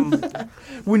right from.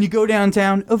 When you go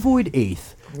downtown, avoid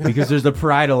 8th because there's a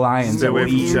Pride Alliance Stay that will away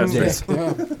from eat your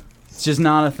Chestnut. dick. It's just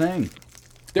not a thing.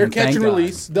 They're And catch thank and God.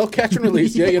 release. They'll catch and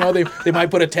release you. You know, they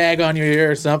might put a tag on your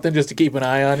ear or something just to keep an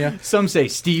eye on you. Some say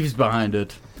Steve's behind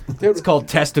it. It's called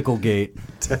Testicle Gate.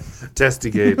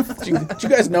 Testigate. Did you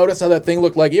guys notice how that thing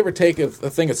looked like? You ever take a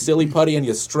thing of silly putty and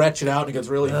you stretch it out and it gets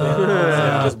really thin? And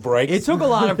it just breaks. It took a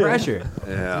lot of pressure.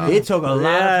 Yeah. It took a lot of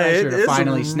pressure it to is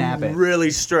finally snap it.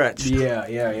 Really stretched.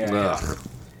 Yeah.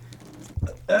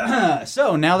 Ugh.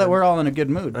 So now that we're all in a good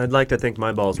mood, I'd like to think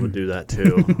my balls would do that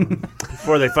too.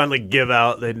 Before they finally give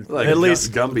out, they'd Like at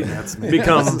least Gumby nuts, man.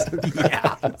 become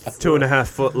 2.5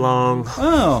 foot long.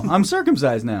 oh, I'm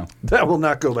circumcised now. That will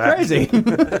not go back. Crazy.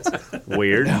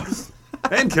 Weird.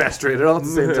 And castrated all at the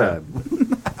same time.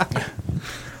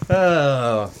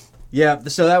 Oh, yeah.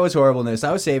 So that was horribleness.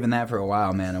 I was saving that for a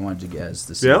while, man. I wanted you guys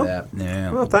to see Yeah? that.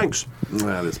 Yeah. Well, thanks.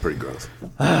 That is pretty gross.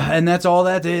 And that's all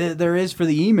that there is for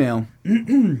the email.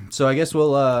 So I guess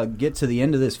we'll get to the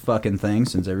end of this fucking thing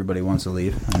since everybody wants to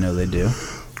leave. I know they do.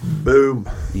 Boom.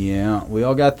 Yeah, we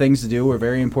all got things to do. We're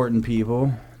very important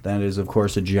people. That is, of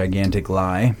course, a gigantic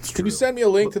lie. Can you send me a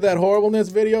link to that horribleness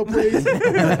video, please?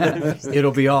 It'll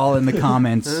be all in the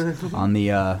comments on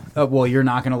the. Well, you're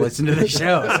not going to listen to the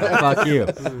show, so fuck you.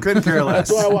 Couldn't care less.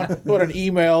 That's why I want an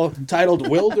email titled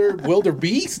 "Wilder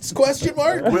Beasts?" Question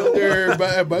mark.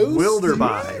 Wilder Boost.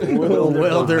 Wilderby.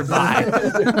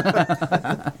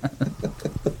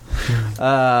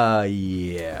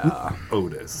 Yeah.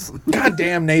 Otis.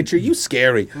 Goddamn nature, you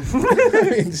scary. I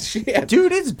mean, shit.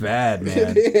 Dude, it's bad,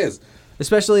 man. It is.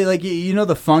 Especially, like, you know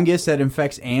the fungus that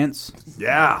infects ants?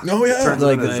 Yeah. Oh, yeah. Turns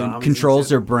Like, them into zombies controls and shit.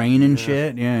 their brain and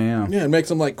shit? Yeah. Yeah, it makes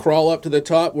them like crawl up to the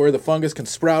top where the fungus can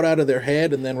sprout out of their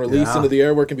head and then release Yeah. into the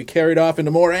air where it can be carried off into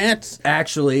more ants.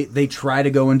 Actually, they try to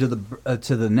go into the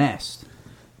to the nest.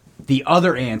 The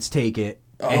other ants take it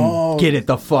and get it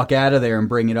the fuck out of there and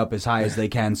bring it up as high as they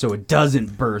can so it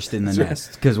doesn't burst in the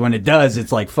nest. Because when it does,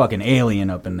 it's like fucking alien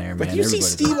up in there, man. But you see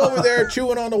Everybody's- Steve over there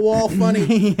chewing on the wall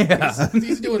funny? Yeah.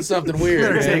 He's doing something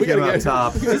weird. Man. Take We him gotta up get-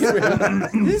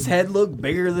 top. His head looked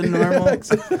bigger than normal.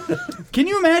 Can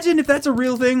you imagine if that's a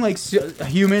real thing? Like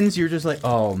humans, you're just like,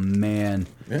 oh man,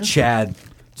 Chad.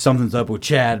 Something's up with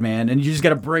Chad, man, and you just got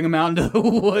to bring him out into the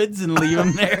woods and leave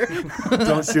him there.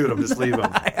 Don't shoot him. Just leave him.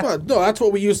 Well, no, that's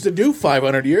what we used to do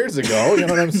 500 years ago. You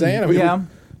know what I'm saying? I mean, Yeah.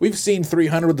 We've seen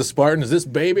 300 with the Spartans. This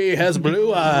baby has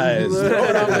blue eyes. Throw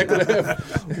it off the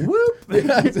cliff. Whoop!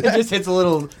 It just hits a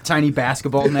little tiny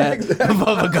basketball net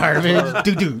above a garbage.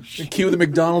 Doo-doo. Cue the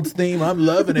McDonald's theme. I'm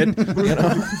loving it. You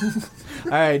know? All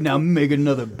right, now make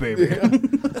another baby.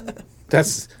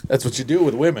 That's what you do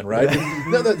with women, right?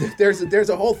 No, there's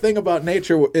a whole thing about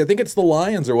nature. I think it's the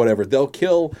lions or whatever. They'll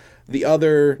kill the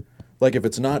other, like if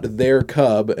it's not their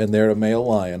cub and they're a male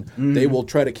lion, they will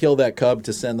try to kill that cub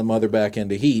to send the mother back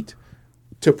into heat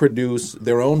to produce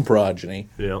their own progeny.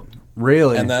 Yeah.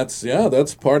 Really? And that's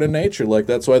part of nature. Like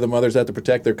that's why the mothers have to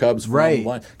protect their cubs from Right.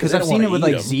 lions. Because they I've don't seen wanna it with eat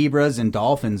like 'em. zebras and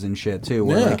dolphins and shit too.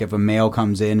 Where Yeah. like if a male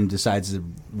comes in and decides to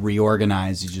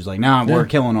reorganize, he's just like, nah, we're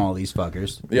killing all these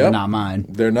fuckers. They're Yep. not mine.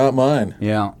 They're not mine.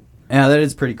 Yeah. Yeah, that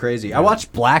is pretty crazy. I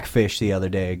watched Blackfish the other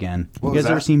day again. What You was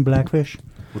guys ever that? seen Blackfish?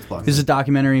 What's Blackfish? This is a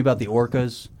documentary about the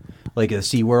orcas, like the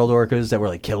SeaWorld orcas that were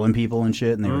like killing people and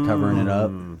shit, and they were covering it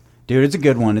up. Dude, it's a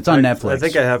good one. It's on Netflix. I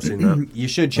think I have seen that. You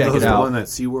should check That was it the out. one at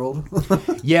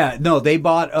SeaWorld. Yeah, no, they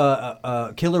bought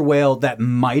a killer whale that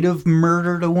might have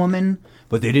murdered a woman,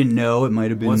 but they didn't know it might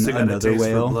have been Once they got a another taste for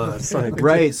whale. blood.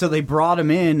 Right, so they brought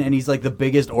him in, and he's like the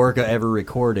biggest orca ever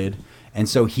recorded. And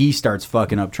so he starts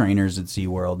fucking up trainers at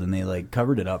SeaWorld, and they like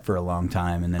covered it up for a long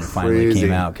time, and then it finally Crazy.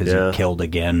 came out because Yeah. he killed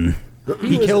again.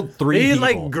 He killed 3 He'd people.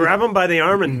 like grab him by the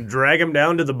arm and drag him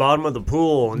down to the bottom of the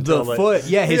pool The until like, foot,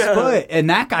 yeah, his foot, and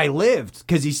that guy lived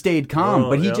because he stayed calm. Oh,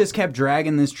 but he yeah. just kept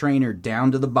dragging this trainer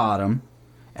down to the bottom,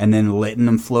 and then letting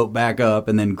him float back up,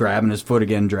 and then grabbing his foot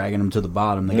again, dragging him to the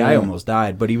bottom. The guy almost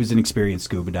died, but he was an experienced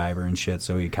scuba diver and shit,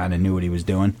 so he kind of knew what he was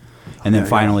doing. And then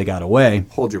finally got away.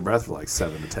 Hold your breath for like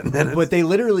 7 to 10 minutes. But they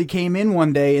literally came in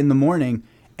one day in the morning,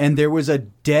 and there was a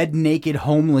dead, naked,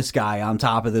 homeless guy on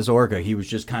top of this orca. He was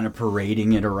just kind of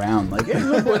parading it around, like, hey,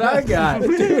 look what I got.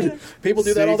 Dude, people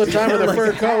do that all the time with a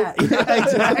fur coat. Yeah,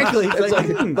 exactly. It's It's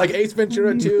like, like Ace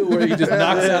Ventura 2, where he just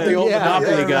knocks out the old Yeah,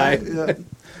 Monopoly guy. Yeah.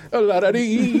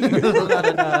 La-da-dee.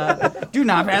 dude, Do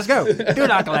not pass go. Do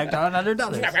not collect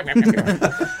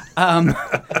 $100.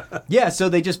 Yeah, so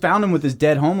they just found him with this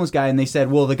dead homeless guy, and they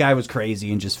said, well, the guy was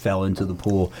crazy and just fell into the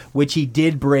pool, which he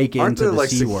did break Aren't into there the like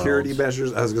SeaWorld. security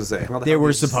measures? I was going to say. They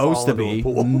were supposed to be.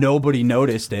 Nobody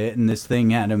noticed it, and this thing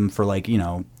had him for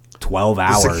 12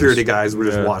 hours. The security guys would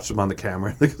just watch him on the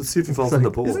camera. They go see if he falls in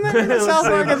the pool. Isn't that in the South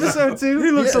Park episode too?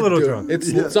 He looks a little drunk.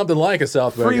 It's something like a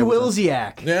South Park Free episode.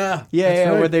 Wilsiak. Yeah. Yeah,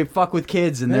 right. where they fuck with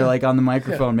kids and they're on the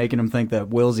microphone making them think that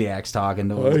Wilsiak's talking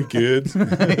to them. Hi, kids.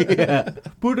 Yeah.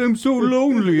 But I'm so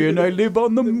lonely and I live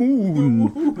on the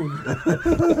moon.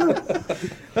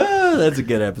 That's a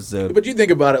good episode. But you think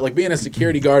about it, like being a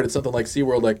security guard at something like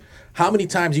SeaWorld, how many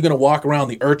times are you going to walk around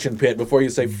the urchin pit before you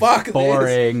say, fuck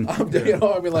Boring.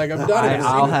 this? I'm done.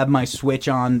 I'll have my Switch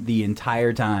on the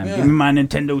entire time. Yeah. Give me my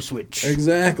Nintendo Switch.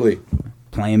 Exactly.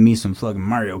 Playing me some fucking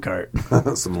Mario Kart.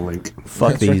 Some Link.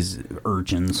 Fuck these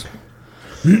urchins.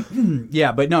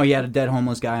 Yeah, but no, he had a dead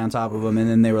homeless guy on top of him, and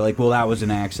then they were like, well, that was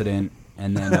an accident.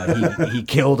 And then he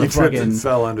killed a He tripped fucking... and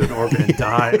fell under an organ and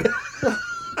died.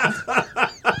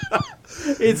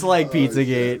 It's like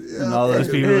Pizzagate and all those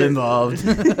people involved.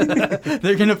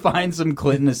 They're going to find some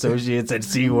Clinton associates at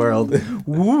SeaWorld.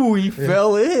 Woo, he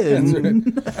fell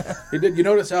in. He did. You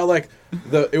notice how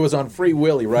it was on Free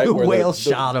Willy, right? The where whale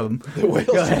shot him. The whale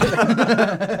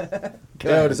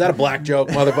Dude, is that a black joke,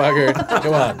 motherfucker?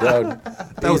 Come on, dude.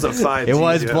 That was a 5G It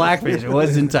was joke. Blackfish. It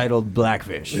was entitled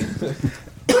Blackfish.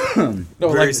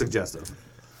 Very suggestive.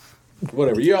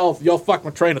 Whatever. Y'all fuck my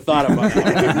train of thought about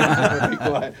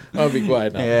it. I'll be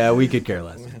quiet now. Yeah, we could care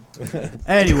less.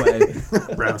 Anyway.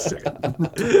 Brown's chicken.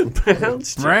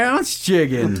 Brown's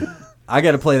chicken. I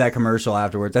got to play that commercial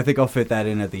afterwards. I think I'll fit that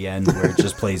in at the end where it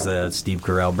just plays the Steve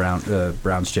Carell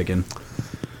Brown's chicken.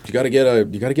 You got to get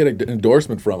an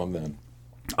endorsement from him then.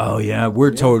 Oh yeah,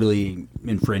 we're totally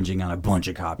infringing on a bunch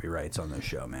of copyrights on this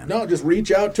show, man. No, just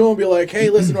reach out to him, be like, "Hey,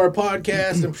 listen to our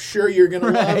podcast. I'm sure you're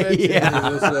gonna love it."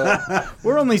 Yeah,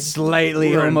 we're only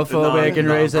slightly homophobic and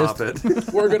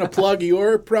racist. We're gonna plug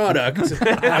your product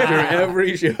after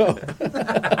every show.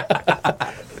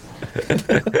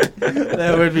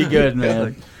 That would be good,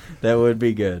 man. That would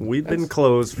be good. We've been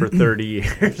closed for 30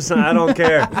 years. I don't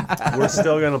care. We're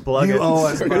still going to plug it. Oh,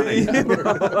 that's funny.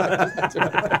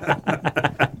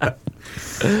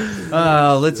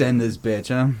 Let's end this bitch,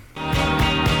 huh?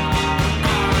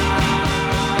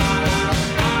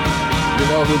 You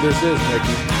know who this is,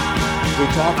 Mickey. We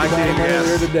talked about him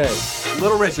earlier today.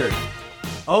 Little Richard.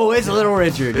 Oh, it's Little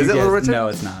Richard. Is it Little Richard? No,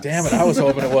 it's not. Damn it, I was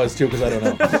hoping it was too because I don't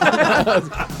know.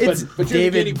 It's but you're the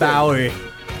guinea David pig. Bowie.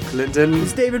 Clinton.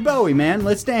 It's David Bowie, man.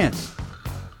 Let's dance.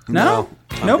 No?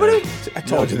 I'm Nobody? good. I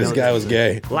told you this guy was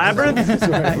gay. Labyrinth?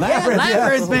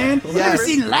 Labyrinth, man. You ever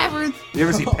seen Labyrinth? You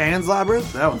ever see Pan's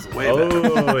Labyrinth? That was way better.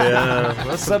 Oh, yeah.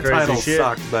 That's some crazy Subtitles shit.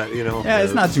 suck, but Yeah,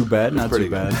 it's not too bad. Not pretty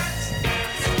too bad.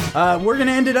 We're going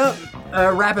to end it up.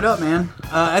 Wrap it up, man.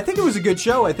 I think it was a good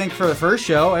show. I think for the first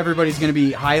show, everybody's going to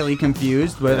be highly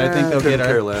confused, but I think they'll get couldn't our...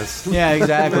 care less. Yeah,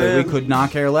 exactly. We could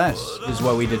not care less, is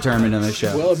what we determined in the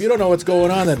show. Well, if you don't know what's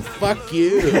going on, then fuck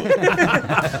you.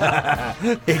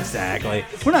 Exactly.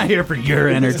 We're not here for your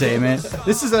entertainment.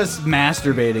 This is us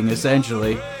masturbating,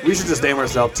 essentially. We should just name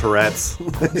ourselves Tourette's.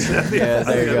 Yeah,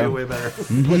 there you go. Way better.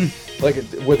 Like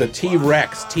with a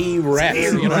T-Rex. T-Rex.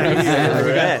 You know what I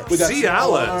mean? We got See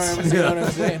small Alice. arms, you know what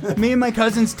I'm saying? Me and my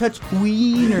cousins touch wieners.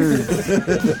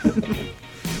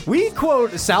 We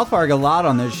quote South Park a lot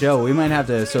on this show. We might have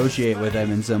to associate with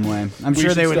them in some way. I'm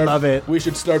sure they would love it. We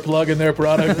should start plugging their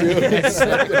product too.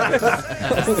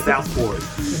 Southport.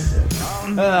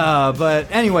 But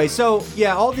anyway, so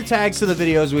yeah, all the tags to the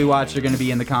videos we watched are going to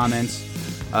be in the comments,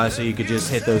 so you could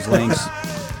just hit those links.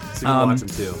 So you can watch them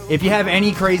too. If you have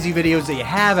any crazy videos that you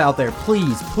have out there,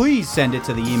 please send it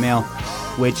to the email,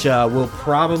 which will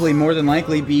probably more than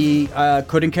likely be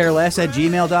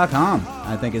couldn'tcareless@gmail.com,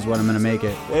 I think is what I'm going to make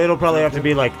it. It'll probably have to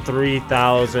be like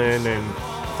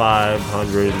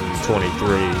 3,523,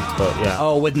 but yeah.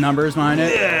 Oh, with numbers behind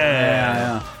it?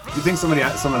 Yeah. You think someone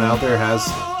out there has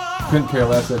Couldn't care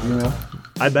less at Gmail.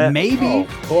 I bet. Maybe. Oh,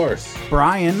 of course.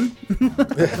 Brian.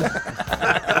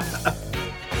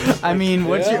 I mean,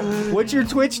 what's your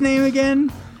Twitch name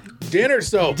again? Dinner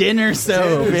soap. Dinner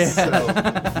soap.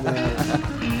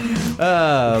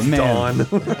 Oh man.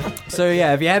 So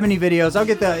yeah, if you have any videos, I'll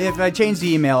get if I change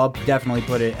the email, I'll definitely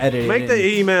edit it. Make the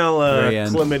email Very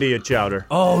end. chlamydia chowder.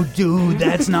 Oh, dude,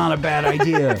 that's not a bad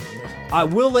idea. I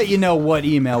will let you know what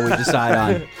email we decide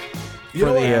on. You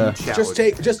know what?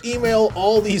 Just email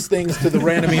all these things to the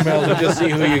random emails and just see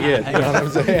who you get. You know what I'm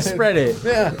saying? Spread it.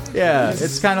 Yeah.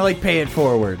 It's kind of like pay it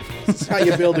forward. That's how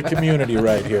you build a community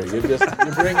right here. You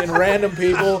bring in random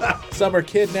people. Some are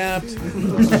kidnapped.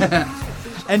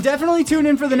 And definitely tune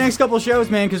in for the next couple shows,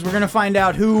 man, because we're gonna find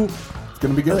out who.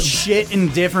 Gonna be good. Shit in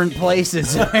different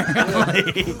places.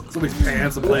 Apparently. Somebody's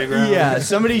pants at the playground. Yeah,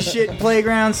 somebody shit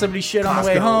playground. Somebody shit on the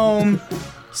way home.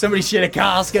 Somebody shit at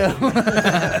Costco.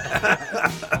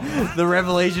 The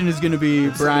revelation is going to be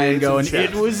Brian going,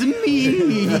 "It was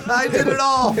me. I did it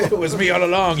all. It was me all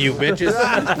along, you bitches.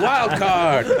 Wild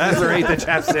card." Azler ate the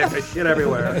chapstick. I shit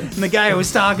everywhere. And the guy I was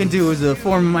talking to was a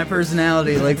form of my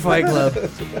personality, like Fight Club.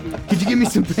 Could you give me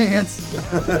some pants?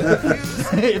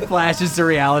 It flashes to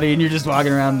reality, and you're just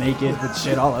walking around naked with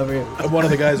shit all over you. I'm one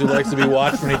of the guys who likes to be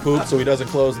watched when he poops, so he doesn't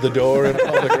close the door in a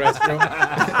public restroom.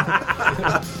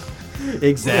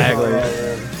 Exactly.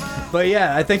 But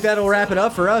yeah, I think that'll wrap it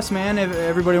up for us, man. If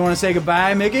everybody want to say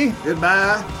goodbye, Mickey?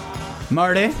 Goodbye.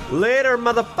 Marty? Later,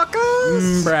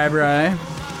 motherfuckers. Bye.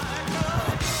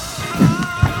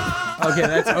 Okay,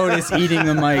 that's Otis eating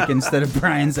the mic instead of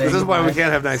Brian saying This is why we goodbye.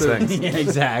 can't have nice things. Yeah,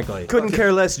 exactly. Couldn't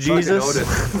care less,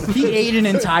 Jesus. He ate an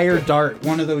entire dart,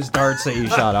 one of those darts that you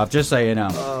shot off, just so you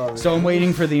know. So I'm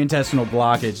waiting for the intestinal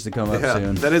blockage to come up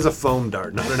soon. That is a foam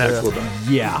dart, not an actual dart.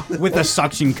 Yeah, with a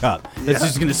suction cup that's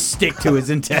just going to stick to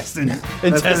his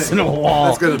intestinal wall.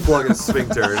 That's going to plug his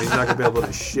sphincter, and he's not going to be able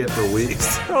to shit for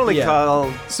weeks. Holy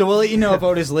cow. So we'll let you know if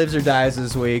Otis lives or dies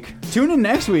this week. Tune in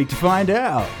next week to find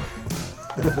out.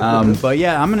 But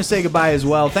yeah, I'm going to say goodbye as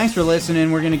well. Thanks for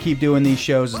listening. We're going to keep doing these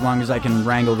shows as long as I can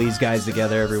wrangle these guys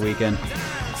together every weekend.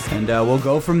 And we'll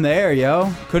go from there, yo.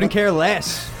 Couldn't care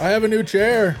less. I have a new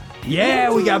chair.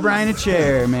 Yeah, we got Brian a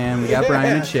chair, man. We got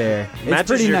Brian a chair. It's Matches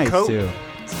pretty your nice, coat. too.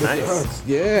 Nice.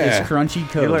 Yeah. It's crunchy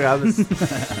coat.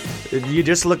 Hey, look, you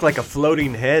just look like a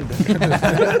floating head.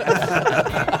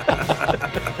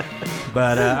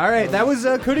 But, all right, that was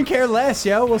Couldn't Care Less,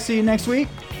 yo. We'll see you next week.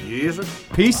 Yes, sir.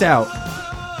 Peace out.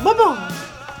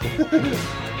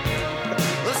 Bye-bye.